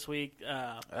Ravens this week.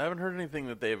 I haven't heard anything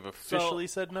that they've officially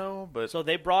said no, but So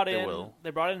they brought They in. will.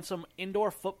 They brought in some indoor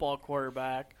football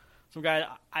quarterback. Some guy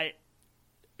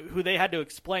who they had to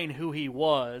explain who he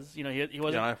was. You know, he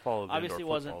wasn't. yeah, I followed the obviously indoor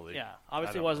wasn't. football league. Yeah, I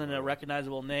obviously don't wasn't a remember.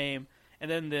 recognizable name. And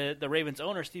then the Ravens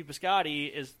owner Steve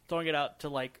Biscotti is throwing it out to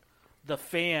like the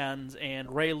fans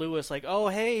and Ray Lewis, like, oh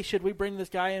hey, should we bring this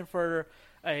guy in for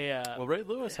a? Well, Ray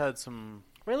Lewis had some.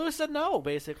 Ray Lewis said no,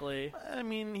 basically. I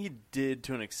mean, he did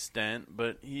to an extent,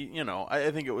 but I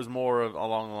think it was more of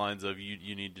along the lines of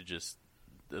you need to just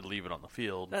leave it on the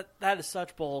field. That is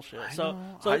such bullshit. So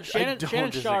know. so I Shannon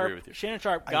don't disagree Sharp with you. Shannon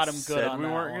Sharp got him good said on we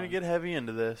that weren't one. going to get heavy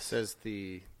into this. Says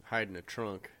the hide in a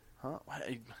trunk. Huh?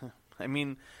 I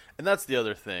mean, and that's the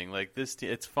other thing. Like this,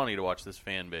 it's funny to watch this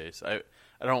fan base. I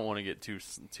don't want to get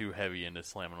too heavy into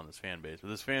slamming on this fan base, but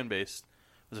this fan base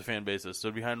was a fan base that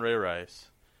stood behind Ray Rice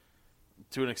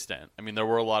to an extent. I mean, there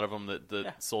were a lot of them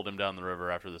that sold him down the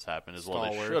river after this happened, as well they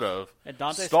Stallworth. should have. And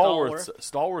Dante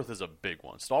Stallworth is a big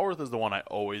one. Stallworth is the one I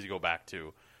always go back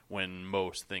to when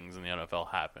most things in the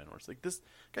NFL happen. Where it's like this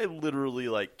guy literally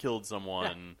like killed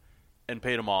someone and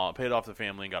paid off the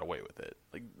family and got away with it.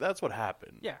 Like that's what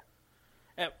happened. Yeah.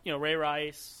 Ray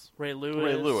Rice, Ray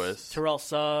Lewis, Terrell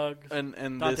Suggs, And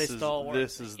Dante this is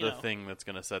Stallworth, the thing that's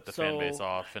going to set the fan base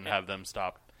off and have them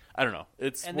stop. I don't know.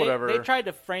 It's and whatever. They tried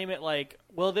to frame it like,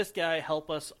 will this guy help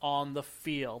us on the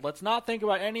field? Let's not think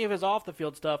about any of his off the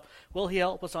field stuff. Will he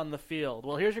help us on the field?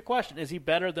 Well, here's your question: is he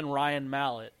better than Ryan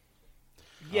Mallett?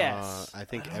 Yes. I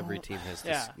think every team has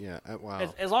this. Yeah.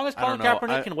 Wow. As long as I don't Colin know.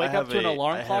 Kaepernick can wake I up to an have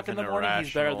alarm I clock have in the an morning,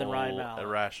 he's better than Ryan irrational- Mallett.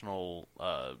 Irrational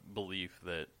belief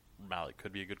that Mallett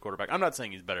could be a good quarterback. I'm not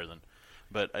saying he's better than,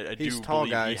 but I He's do tall,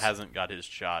 believe guys. he hasn't got his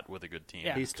shot with a good team.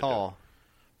 Yeah. He's to do it. tall.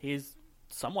 He's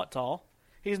somewhat tall.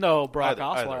 He's no Brock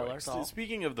Either way. Osweiler tall.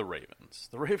 Speaking of the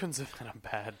Ravens have been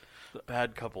a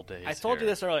bad couple days. I told you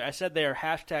here. this earlier. I said they are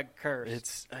 #cursed.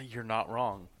 It's you're not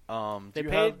wrong. Do They you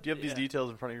paid- have these yeah. details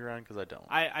in front of you, Ryan? Because I don't.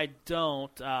 I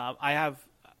don't. I have.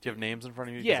 Do you have names in front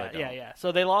of you? 'Cause Yeah, I don't. yeah.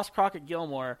 So they lost Crockett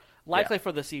Gilmore, likely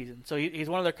for the season. So he's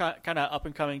one of their kind of up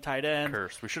and coming tight ends.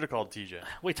 Cursed. We should have called TJ.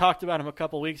 We talked about him a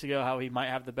couple weeks ago, how he might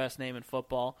have the best name in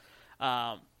football.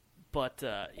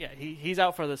 He's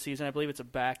out for the season. I believe it's a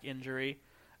back injury.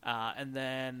 And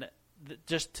then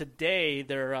just today,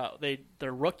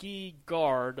 their rookie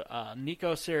guard,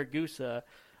 Nico Siragusa,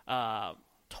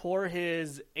 tore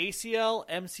his ACL,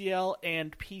 MCL,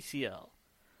 and PCL.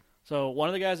 So one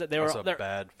of the guys that they That's were a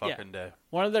bad fucking day.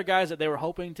 one of their guys that they were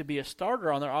hoping to be a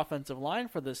starter on their offensive line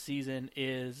for this season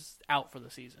is out for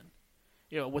the season.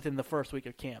 Within the first week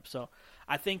of camp. So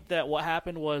I think that what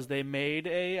happened was they made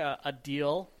a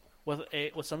deal with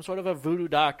some sort of a voodoo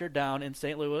doctor down in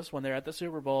St. Louis when they're at the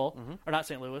Super Bowl, or not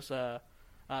St. Louis,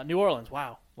 New Orleans.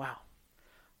 Wow.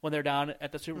 When they're down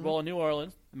at the Super Bowl in New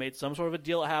Orleans, they made some sort of a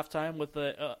deal at halftime with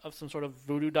of some sort of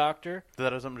voodoo doctor. Did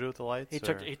that have something to do with the lights? He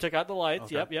took out the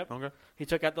lights. Okay. Yep. Okay. He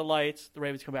took out the lights. The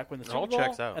Ravens come back win the Super all Bowl,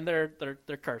 checks out. and they're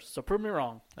cursed. So prove me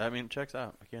wrong. I mean, it checks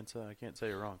out. I can't say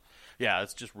you're wrong. Yeah,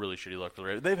 it's just really shitty luck for the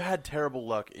Ravens. They've had terrible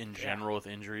luck in general with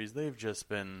injuries. They've just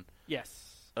been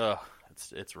Yes.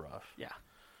 it's rough. Yeah.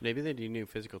 Maybe they need a new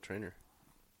physical trainer.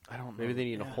 I don't know. Maybe they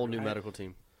need a whole new right. medical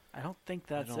team. I don't think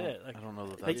that's it. Like, I don't know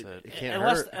that they- that's it. It can't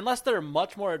unless hurt. unless they're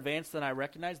much more advanced than I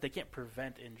recognize, they can't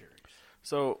prevent injuries.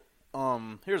 So,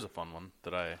 here's a fun one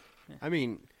that I I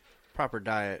mean, proper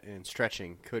diet and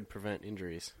stretching could prevent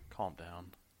injuries. calm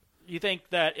down. You think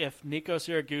that if Nico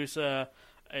Siragusa,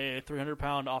 a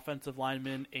 300-pound offensive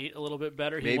lineman, ate a little bit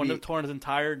better, he Maybe- wouldn't have torn his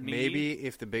entire knee? Maybe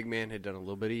if the big man had done a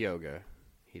little bit of yoga,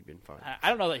 he'd been fine. I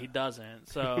don't know that he doesn't.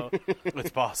 So It's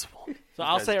possible. so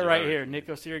I'll guys say it do right everything. here: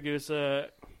 Nico Siragusa,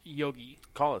 yogi.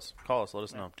 Call us. Let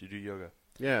us know. Do you do yoga?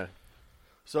 Yeah.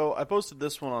 So I posted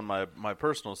this one on my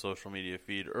personal social media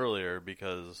feed earlier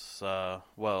because, I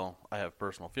have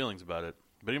personal feelings about it.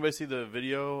 But anybody see the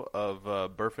video of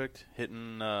Burfict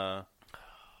hitting? I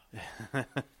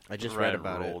just Red read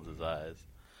about it. rolled his eyes.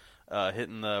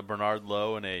 Hitting Bernard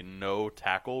Lowe in a no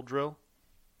tackle drill.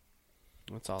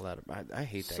 What's all that about? I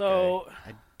hate that So-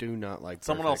 guy. I do not like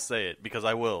Someone Perfect. else say it because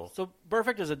I will. So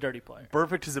Burfict is a dirty player.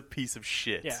 Burfict is a piece of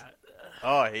shit. Yeah,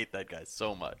 Oh, I hate that guy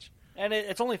so much. and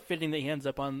it's only fitting that he ends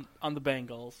up on the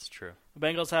Bengals. It's true. The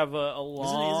Bengals have a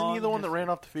long. Isn't he the one that ran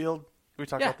off the field? We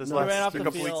talked Yeah, about this no, he ran off a the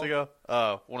couple field. weeks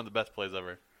ago. One of the best plays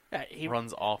ever. Yeah, he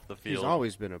Runs off the field. He's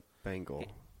always been a Bengal.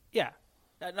 Yeah,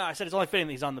 No, I said it's only fitting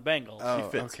that he's on the Bengals. Oh,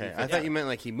 fits, okay. he I fits. thought you meant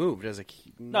like he moved. I was like,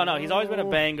 No, he's always been a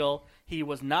Bengal. He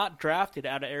was not drafted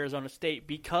out of Arizona State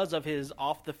because of his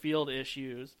off-the-field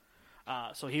issues.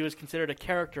 So he was considered a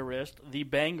character risk. The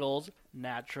Bengals,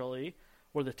 naturally,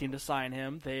 were the team to sign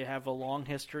him. They have a long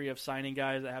history of signing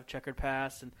guys that have checkered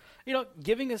past and,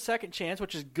 giving a second chance,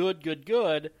 which is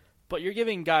good, but you're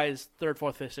giving guys third,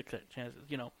 fourth, fifth, sixth chances.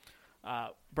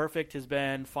 Burfict has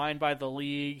been fined by the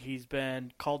league. He's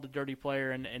been called the dirty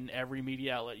player in every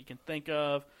media outlet you can think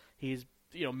of. He's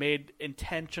made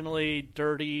intentionally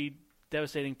dirty,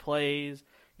 devastating plays.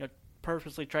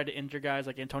 Purposely tried to injure guys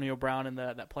like Antonio Brown in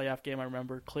that playoff game. I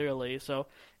remember clearly. So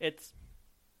it's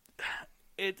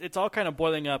all kind of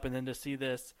boiling up, and then to see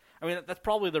this. I mean, that's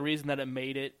probably the reason that it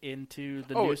made it into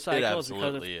the news cycle. It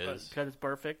absolutely is. Because it's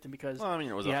perfect and because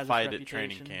it was he a has fight this at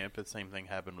training reputation. camp. The same thing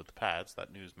happened with the Pats.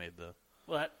 That news made the.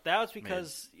 Well, that was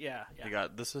because you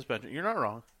got the suspension. You're not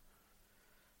wrong.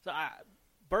 So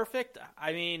Burfict,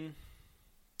 I mean,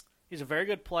 he's a very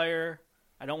good player.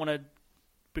 I don't want to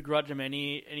begrudge him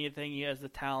anything. He has the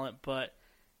talent, but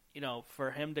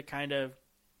for him to kind of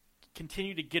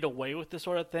continue to get away with this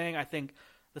sort of thing, I think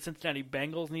the Cincinnati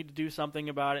Bengals need to do something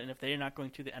about it, and if they're not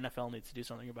going to, the NFL needs to do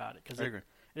something about it because I agree.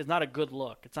 it is not a good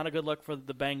look. It's not a good look for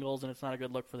the Bengals, and it's not a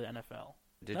good look for the NFL.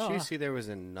 Did you see there was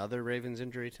another Ravens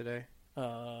injury today?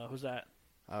 Who's that?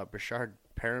 Brashard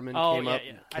Perriman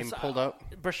pulled up.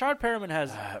 Brashard Perriman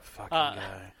has That fucking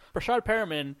guy. Brashard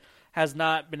Perriman has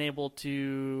not been able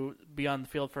to be on the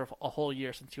field for a whole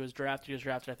year since he was drafted. He was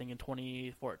drafted, I think, in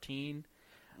 2014.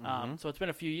 So it's been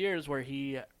a few years where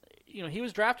he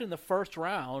was drafted in the first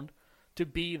round to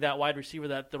be that wide receiver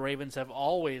that the Ravens have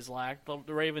always lacked.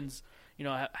 The Ravens,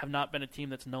 have not been a team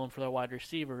that's known for their wide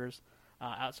receivers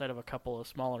outside of a couple of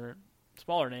smaller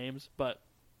names. But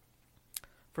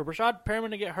for Brashard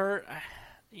Perriman to get hurt,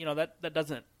 that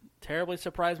doesn't terribly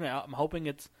surprise me. I'm hoping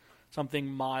it's something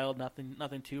mild,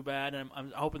 nothing too bad, and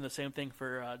I'm hoping the same thing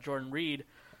for Jordan Reed.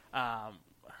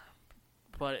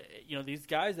 But these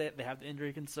guys, they have the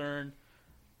injury concern.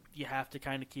 You have to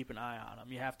kind of keep an eye on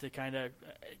them. You have to kind of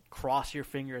cross your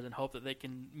fingers and hope that they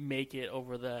can make it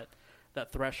over that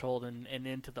threshold and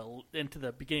into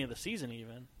the beginning of the season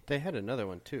even. They had another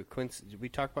one too. Quincy. Did we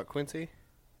talk about Quincy?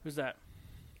 Who's that?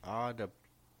 The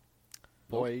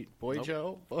boy Nope.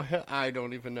 Joe. I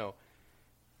don't even know.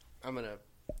 I'm gonna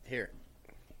here.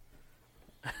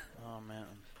 Oh man.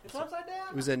 It's upside down.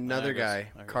 It was another There it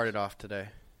guy goes. carted off today.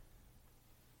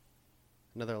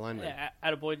 Another lineman. Yeah,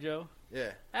 Attaboy Joe.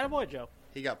 Yeah, Attaboy Joe.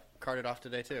 he got carted off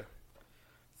today too.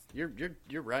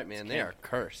 You're right, man. They are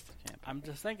cursed. I'm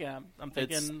just thinking. I'm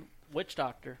thinking It's- witch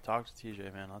doctor. Talk to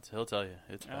TJ, man. He'll tell you.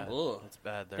 It's bad. Ugh. It's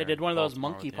bad there. They did one of those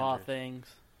Baltimore monkey with the paw injury. things.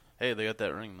 Hey, they got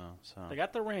that ring though. So They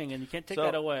got the ring, and you can't take So-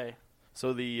 that away.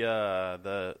 So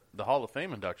the Hall of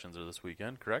Fame inductions are this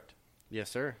weekend, correct? Yes,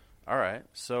 sir. All right.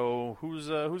 So who's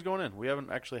going in? We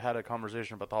haven't actually had a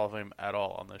conversation about the Hall of Fame at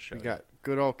all on this show. We got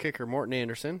good old kicker Morton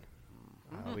Anderson.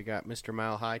 We got Mr.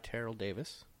 Mile High Terrell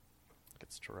Davis.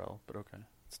 It's Terrell, but okay.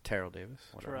 It's Terrell Davis.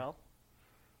 Whatever. Terrell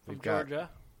from We've got Georgia.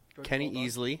 Kenny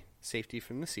Bulldogs. Easley, safety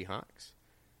from the Seahawks.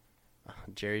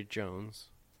 Jerry Jones.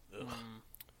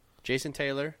 Jason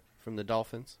Taylor from the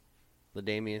Dolphins.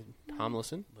 LaDainian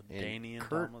Tomlinson. And LaDainian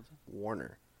Kurt Tomlinson?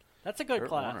 Warner. That's a good Kurt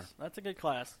class. Warner. That's a good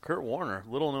class. Kurt Warner,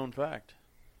 little known fact,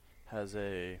 has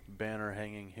a banner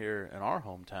hanging here in our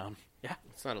hometown.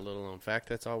 It's not a little known fact.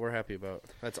 That's all we're happy about.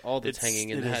 That's all that's hanging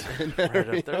in it that. is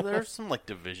right up there. There's some like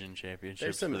division championships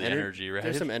There's some for the energy, right?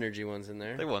 There's some energy ones in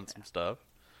there. They won some stuff.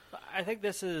 I think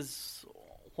this is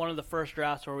one of the first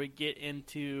drafts where we get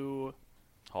into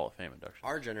Hall of Fame induction.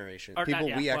 Our generation. Or not People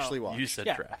yet, we well, actually watch. You said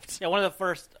yeah, draft. yeah, one of the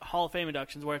first Hall of Fame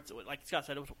inductions where it's like Scott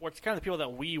said, where it's kind of the people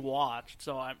that we watched.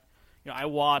 So I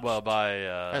watched. Well, by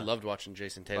I loved watching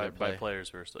Jason Taylor by play. players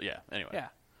who are still Anyway, Yeah.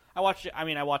 I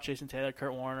watched Jason Taylor,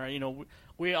 Kurt Warner.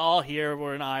 We all here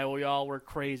were in Iowa. We all were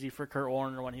crazy for Kurt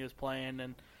Warner when he was playing,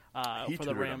 and he for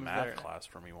the tutored a Rams math there. class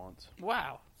for me once.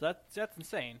 Wow, that's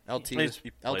insane. LT He was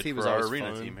played was for our always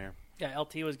arena fun. team here. Yeah,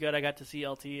 LT was good. I got to see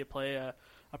LT play a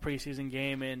preseason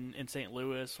game in St.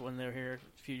 Louis when they were here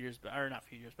a few years back, or not a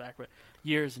few years back, but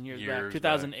years and years back. Years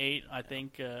 2008, I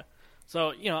think.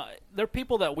 So, they're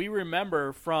people that we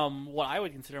remember from what I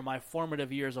would consider my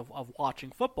formative years of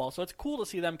watching football. So it's cool to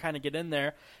see them kind of get in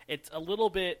there. It's a little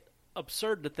bit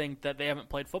absurd to think that they haven't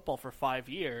played football for 5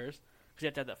 years because you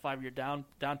have to have that 5-year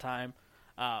downtime.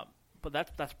 But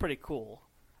that's pretty cool.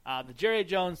 The Jerry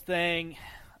Jones thing,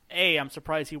 I'm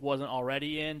surprised he wasn't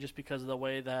already in just because of the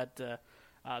way that the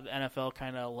NFL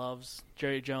kind of loves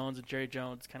Jerry Jones and Jerry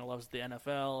Jones kind of loves the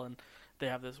NFL, and they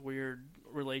have this weird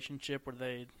relationship where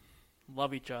they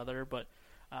love each other. But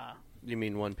You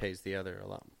mean one pays the other a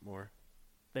lot more?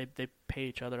 They pay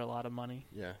each other a lot of money.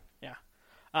 Yeah.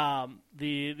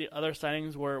 The other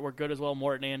signings were good as well.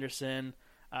 Morton Anderson,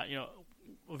 a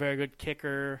very good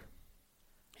kicker.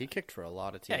 He kicked for a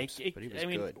lot of teams, but he was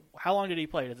good. How long did he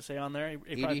play? Does it say on there?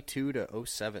 He 82 to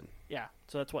 07. Yeah,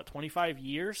 so that's 25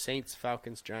 years. Saints,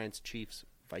 Falcons, Giants, Chiefs,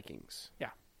 Vikings. Yeah,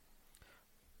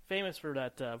 famous for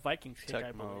that Vikings kick.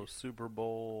 I Tecmo believe. Super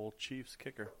Bowl Chiefs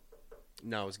kicker.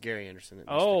 No, it was Gary Anderson.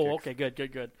 That Okay,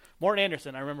 good. Morton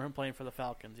Anderson, I remember him playing for the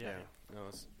Falcons. Yeah. No,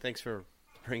 thanks for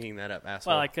bringing that up,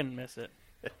 asshole. Well, I couldn't miss it.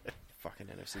 Fucking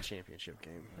NFC Championship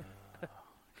game.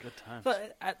 Good times.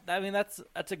 But I mean, that's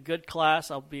a good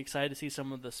class. I'll be excited to see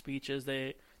some of the speeches.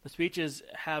 The speeches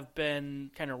have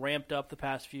been kind of ramped up the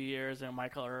past few years, and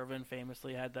Michael Irvin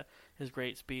famously had his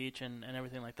great speech and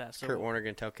everything like that. So Kurt Warner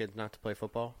going to tell kids not to play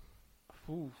football?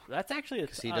 That's actually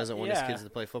because he doesn't want his kids to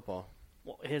play football.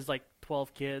 Well, his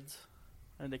 12 kids,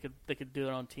 and they could do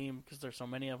their own team because there's so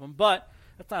many of them. But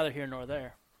that's neither here nor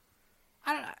there.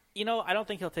 I don't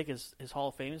think he'll take his Hall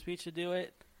of Fame speech to do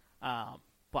it.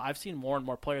 But I've seen more and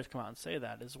more players come out and say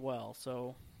that as well.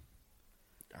 So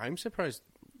I'm surprised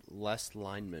less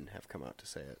linemen have come out to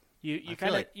say it. You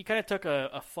kind of took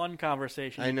a fun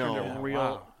conversation. I know.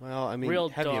 Well, I mean, real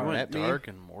have dark. you met me? Dark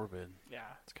and morbid. Yeah,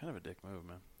 it's kind of a dick move,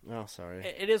 man. Oh, sorry.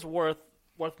 It is worth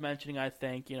mentioning. I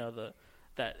think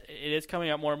that it is coming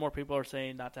out more and more. People are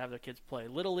saying not to have their kids play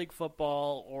Little League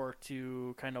football or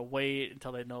to kind of wait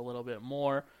until they know a little bit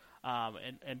more.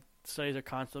 And studies are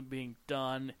constantly being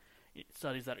done.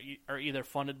 Studies that are either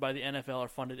funded by the NFL or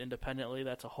funded independently.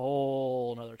 That's a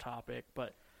whole other topic.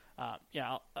 But,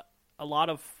 a lot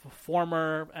of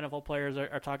former NFL players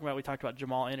are talking about. We talked about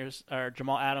Jamal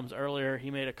Adams earlier.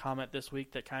 He made a comment this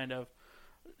week that kind of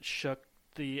shook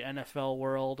the NFL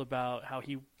world about how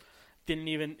he didn't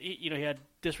even, he had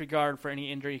disregard for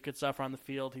any injury he could suffer on the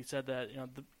field. He said that,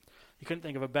 he couldn't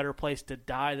think of a better place to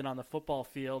die than on the football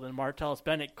field. And Martellus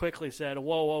Bennett quickly said,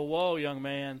 whoa, young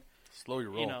man. Slow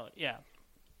your roll.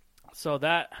 So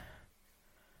that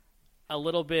a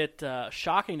little bit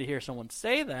shocking to hear someone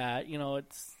say that.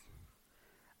 It's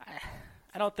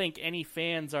I don't think any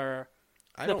fans are.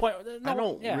 I don't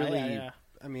really.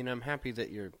 I mean, I'm happy that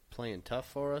you're playing tough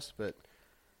for us, but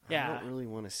I don't really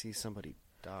want to see somebody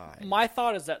die. My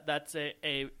thought is that that's the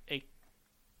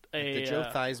Joe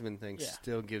Theismann thing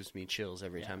still gives me chills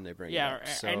every time they bring it up.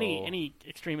 So. Any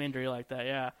extreme injury like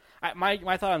that,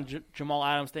 My thought on Jamal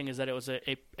Adams thing is that it was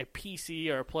a PC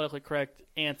or a politically correct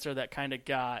answer that kind of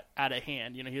got out of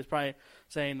hand. He was probably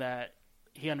saying that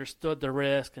he understood the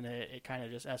risk, and it kind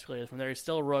of just escalated from there. He's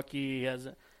still a rookie. He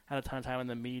hasn't had a ton of time in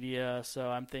the media, so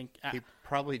I'm thinking he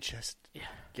probably just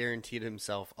guaranteed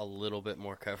himself a little bit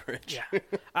more coverage. Yeah,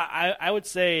 I would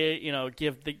say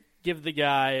give the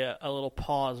guy a little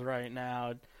pause right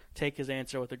now. Take his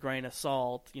answer with a grain of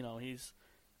salt. He's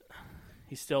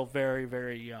still very,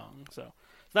 very young. So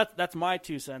that's my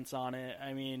 2 cents on it.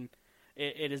 I mean,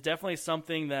 it is definitely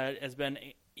something that has been.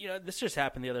 This just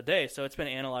happened the other day, so it's been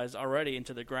analyzed already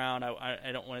into the ground.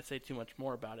 I don't want to say too much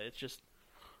more about it. It's just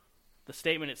the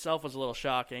statement itself was a little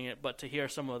shocking, but to hear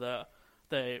some of the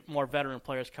more veteran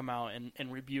players come out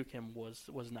and rebuke him was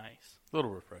nice. A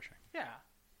little refreshing. Yeah.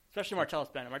 Especially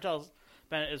Martellus Bennett. Martellus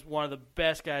Bennett is one of the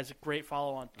best guys. A great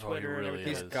follow on Twitter. He really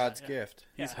He's God's gift.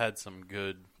 He's had some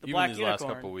good, the even these unicorn.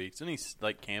 last couple of weeks. Didn't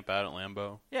he camp out at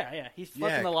Lambeau? Yeah. He's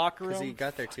flipping the locker room. Because he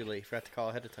got there too late. He forgot to call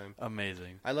ahead of time.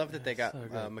 Amazing. I love that they got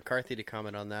McCarthy to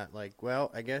comment on that. Like,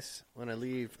 well, I guess when I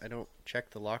leave, I don't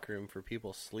check the locker room for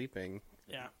people sleeping.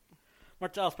 Yeah.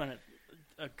 Martellus Bennett,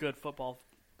 a good football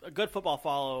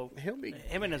follow. Him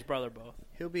and his brother both.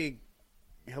 He'll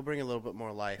bring a little bit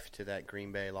more life to that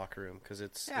Green Bay locker room because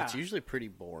it's usually pretty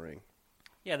boring.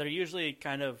 Yeah, they're usually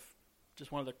kind of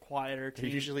just one of the quieter teams.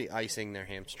 They're usually icing their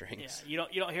hamstrings. Yeah,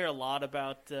 you don't hear a lot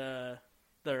about their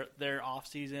off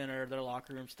season or their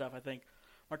locker room stuff. I think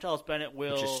Martellus Bennett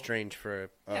will. Which is strange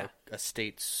for a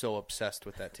state so obsessed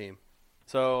with that team.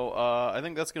 So I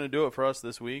think that's going to do it for us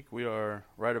this week. We are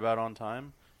right about on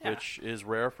time, which is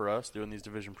rare for us doing these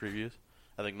division previews.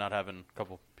 I think not having a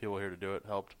couple people here to do it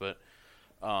helped, but.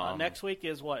 Next week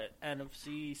is what?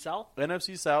 NFC South?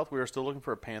 NFC South, we are still looking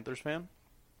for a Panthers fan.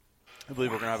 I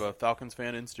believe we're going to have a Falcons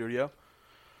fan in studio.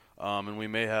 And we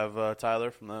may have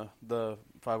Tyler from the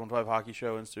 515 Hockey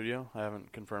Show in studio. I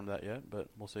haven't confirmed that yet, but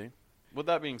we'll see. With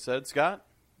that being said, Scott,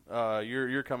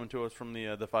 you're coming to us from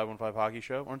the 515 Hockey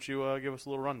Show. Why don't you give us a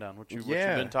little rundown? What you've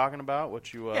been talking about?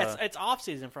 It's off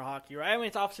season for hockey, right? I mean,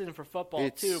 it's off season for football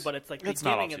too, but it's like the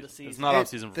beginning of the season. It's not off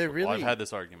season for football. I've had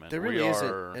this argument. There really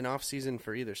isn't an off season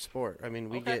for either sport. I mean,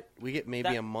 we get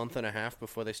maybe a month and a half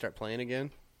before they start playing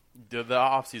again. The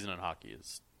off season in hockey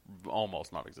is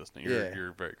almost non-existent.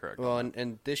 You're very correct. Well,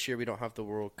 and this year we don't have the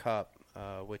World Cup,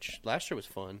 which last year was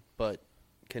fun, but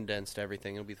condensed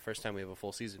everything. It'll be the first time we have a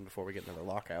full season before we get another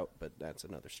lockout, but that's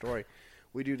another story.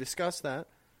 We do discuss that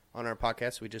on our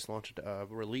podcast. We just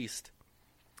released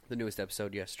the newest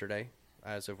episode yesterday,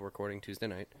 as of recording Tuesday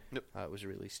night. Yep. It was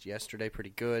released yesterday.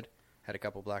 Pretty good. Had a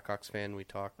couple Blackhawks fan. We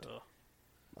talked.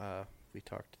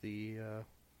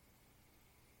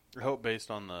 I hope based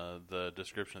on the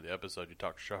description of the episode, you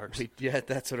talked Sharks.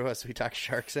 That's what it was. We talked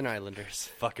Sharks and Islanders.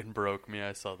 Fucking broke me.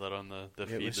 I saw that on the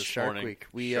feed was this Shark morning.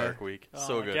 Week. Shark Week. Oh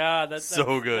So my good. God, that's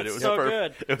so good. that's It was so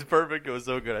perfect. good. It was perfect. It was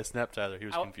so good. I snapped Tyler. He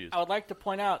was confused. I would like to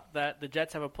point out that the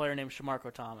Jets have a player named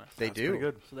Shamarko Thomas. They That's do. pretty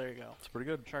good. So there you go. It's pretty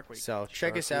good. Shark Week. So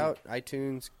check us out.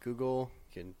 iTunes, Google.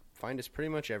 You can find us pretty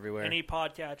much everywhere. Any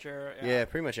podcatcher. Yeah,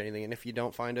 pretty much anything. And if you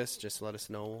don't find us, just let us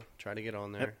know. We'll try to get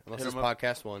on there. Yep. Unless Hit it's 'em up.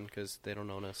 podcast one, because they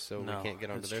don't own us, so we can't get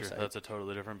onto that's their true. site. That's a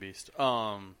totally different beast.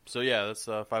 So yeah, that's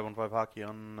 515 Hockey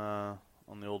on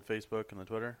the old Facebook and the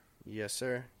Twitter. Yes,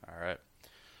 sir. All right.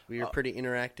 We are pretty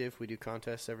interactive. We do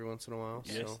contests every once in a while.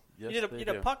 Yes. So You did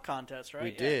a puck contest, right?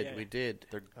 we Yeah, did. yeah. We did.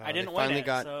 I didn't they win finally it,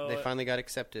 got. so They finally got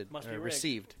accepted. must be rigged.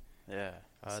 Received Yeah.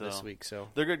 this week. So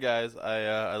They're good guys.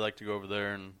 I like to go over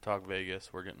there and talk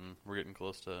Vegas. We're getting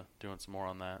close to doing some more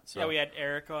on that. So Yeah, we had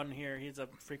Eric on here. He's a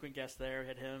frequent guest there. We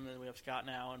had him, and we have Scott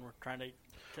now, and we're trying to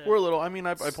we're a little. I mean,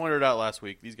 I pointed it out last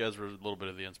week. These guys were a little bit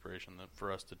of the inspiration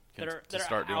for us to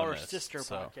start doing our this. sister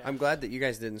so. podcast. I'm glad that you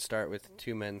guys didn't start with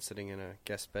two men sitting in a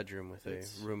guest bedroom with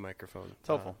It's- a room microphone. It's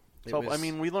helpful. It So was- I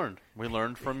mean, we learned. We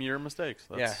learned from your mistakes.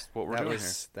 That's what we're that doing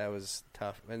was, That was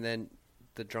tough. And then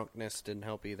the drunkenness didn't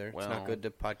help either. It's Well, not good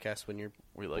to podcast when you're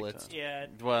We like blitzed. to. Yeah,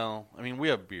 Well, I mean, we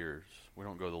have beers. We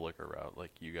don't go the liquor route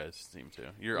like you guys seem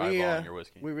to. You're We, eyeballing your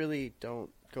whiskey. We really don't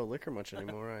go liquor much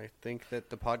anymore. I think that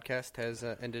the podcast has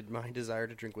ended my desire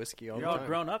to drink whiskey all you're the all time.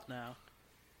 grown up now.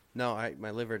 No,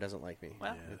 my liver doesn't like me.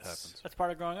 Well, Yeah, it happens. that's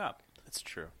part of growing up. It's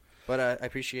true. But I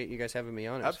appreciate you guys having me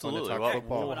on. It was fun to Absolutely. talk Well,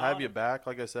 football. we'll have you back.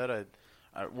 Like I said,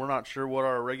 we're not sure what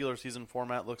our regular season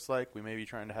format looks like. We may be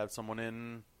trying to have someone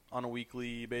in on a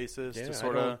weekly basis Yeah, to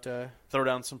sort of throw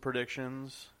down some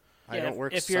predictions. I Yeah, don't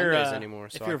work if Sundays your, anymore.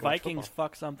 So if I your can watch Vikings football.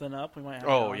 fuck something up, we might have.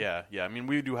 Oh you on. yeah. I mean,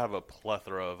 we do have a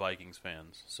plethora of Vikings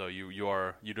fans. So you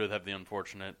do have the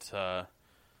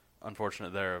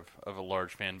unfortunate there of a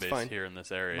large fan base fine. here in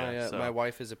this area. My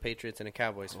wife is a Patriots and a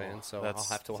Cowboys fan, so I'll that's-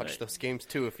 have to watch Right. those games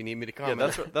too if you need me to yeah,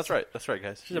 comment. that's right,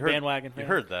 guys. She's a bandwagon fan. You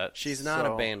heard that? She's not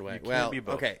So a bandwagon. you Well, can't be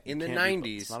both. okay, in You the can't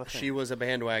be both. It's 90s, not a thing. she was a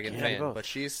bandwagon Can't be fan, both. but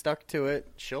she's stuck to it.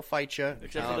 She'll fight you.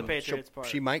 Except for the Patriots part.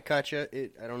 She might cut you.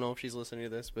 I don't know if she's listening to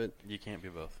this, but You can't be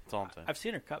both. That's all I'm saying. I've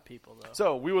seen her cut people though.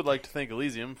 So we would like to thank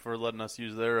Elysium for letting us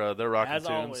use their Rockin' As Tunes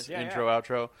always. Yeah, intro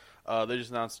outro. They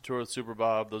just announced a tour with Super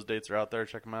Bob. Those dates are out there.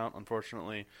 Check them out.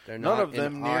 Unfortunately, They're none not of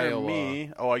them in near Iowa.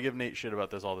 me. Oh, I give Nate shit about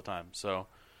this all the time. So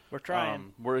We're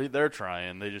trying. they're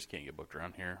trying. They just can't get booked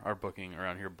around here. Our booking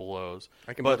around here blows.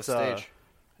 I can but, build a stage.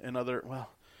 We're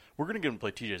gonna get them to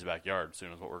play TJ's backyard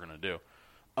soon. Is what we're gonna do.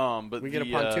 But we get a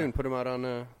pontoon, put them out on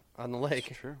the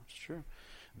lake. It's true.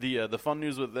 The fun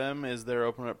news with them is they're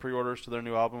opening up pre-orders to their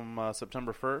new album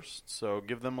September 1st. So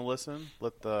give them a listen.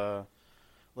 Let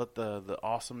the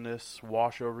awesomeness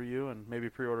wash over you, and maybe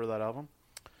pre-order that album.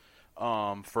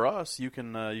 For us, you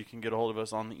can get a hold of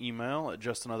us on the email at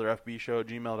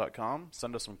justanotherfbshow@gmail.com.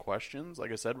 Send us some questions.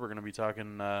 Like I said, we're going to be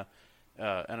talking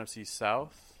NFC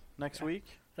South next week.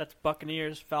 That's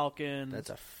Buccaneers, Falcons, That's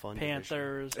a fun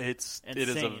Panthers. It and is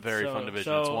a Saints. very So- fun division.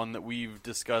 so- It's one that we've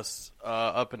discussed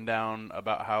up and down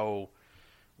about how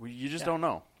you just don't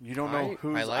know. You don't know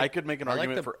who's. I could make an I like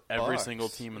argument the for every Bucks. single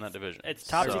team in that division. It's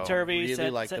topsy-turvy. really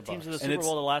set like the teams in the Bucks. Super And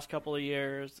Bowl the last couple of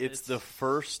years. It's the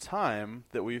first time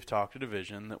that we've talked a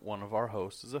division that one of our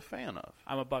hosts is a fan of.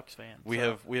 I'm a Bucks fan. We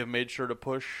so. have made sure to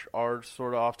push ours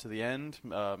sort of off to the end,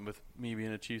 with me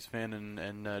being a Chiefs fan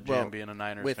and Jam Well, being a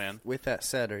Niners with, fan. With that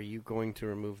said, are you going to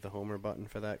remove the homer button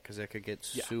for that? Because that could get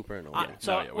super annoying.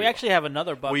 We actually have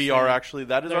another Bucks. We fan. are actually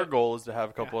that is There- our goal, is to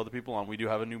have a couple other people on. We do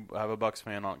have a Bucks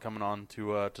fan coming on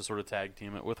to sort of tag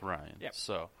team it with Ryan. Yep.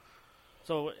 So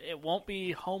it won't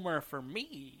be Homer for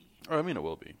me. or I mean it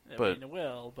will be, I but mean, it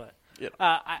will, but Yeah.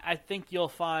 I think you'll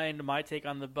find my take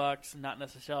on the Bucks not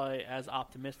necessarily as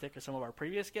optimistic as some of our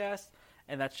previous guests,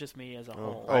 and that's just me as a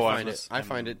whole. I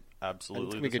find it absolutely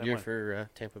it's gonna be a the good same year way. for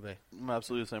Tampa Bay.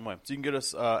 Absolutely the same way. So you can get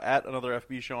us at another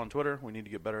FB show on Twitter. We need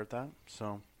to get better at that,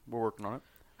 so we're working on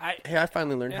it. Hey, I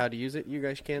finally learned how to use it. You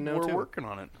guys can now We're too. working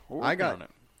on it. I got on it.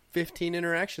 15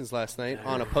 interactions last night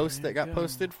on a post that got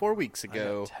posted 4 weeks I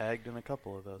ago. got tagged in a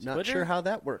couple of those. Not Twitter? sure how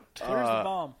that worked. Twitter's the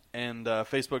bomb. And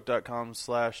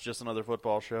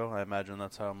Facebook.com/JustAnotherFootballShow. I imagine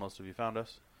that's how most of you found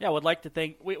us. Yeah, would like to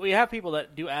think we have people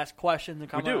that do ask questions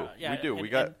and We comment. do. Yeah, we do. and- we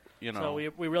got, and so we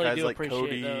really guys do like appreciate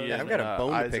Cody those. Yeah, and, I've got a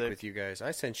bone to pick Isaac. with you guys.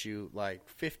 I sent you like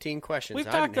 15 questions. We've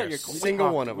I talked didn't about hear your a single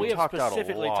we one of We them. have talked out a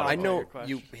specifically lot. talked I about know your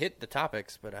questions. you hit the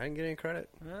topics, but I didn't get any credit.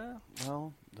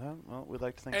 Well, we'd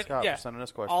like to thank And, Scott yeah, for sending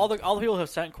us questions. all the people who have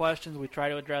sent questions, we try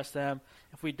to address them.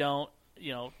 If we don't,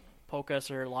 poke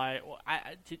us or lie. Well,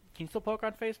 can you still poke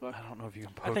on Facebook? I don't know if you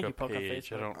can I poke think a you poke on page.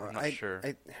 Facebook. I'm not sure.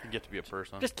 I- You get to be a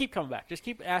person. Just keep coming back. Just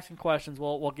keep asking questions.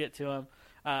 We'll get to them.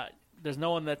 There's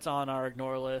no one that's on our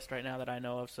ignore list right now that I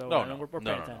know of, so no, we're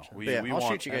paying attention. We, Yeah, we I'll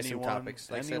want shoot you guys some anyone, topics.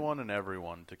 Like I said- anyone and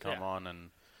everyone to come Yeah. on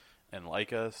and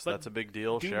like us. But That's a big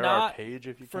deal. do Share not- our page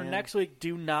if you For can. next week,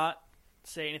 do not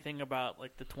say anything about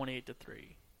like the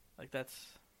 28-3. Like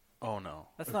that's Oh no,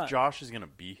 That's if not- Josh is going to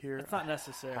be here, that's not I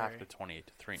necessary. have to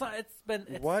 28-3. It's not. It's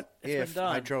been. What it's if been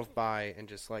done. I drove by and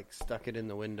just like stuck it in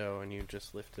the window and you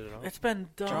just lifted it off? It's been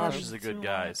done. Josh is a good too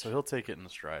guy, much. so he'll take it in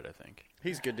stride. I think.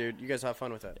 He's good, dude. You guys have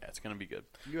fun with that. Yeah, it's going to be good.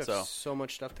 You have so so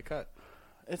much stuff to cut.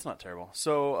 it's not terrible.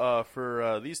 So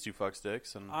for these two fuck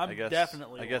sticks, and I'm I guess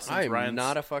definitely I guess one. since I'm Ryan's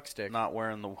not a fuck stick. not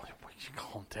wearing the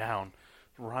calm down.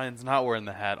 Ryan's not wearing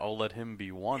the hat. I'll let him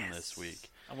be one this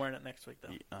week. I'm wearing it next week though.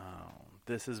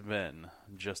 This has been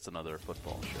just another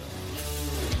football show.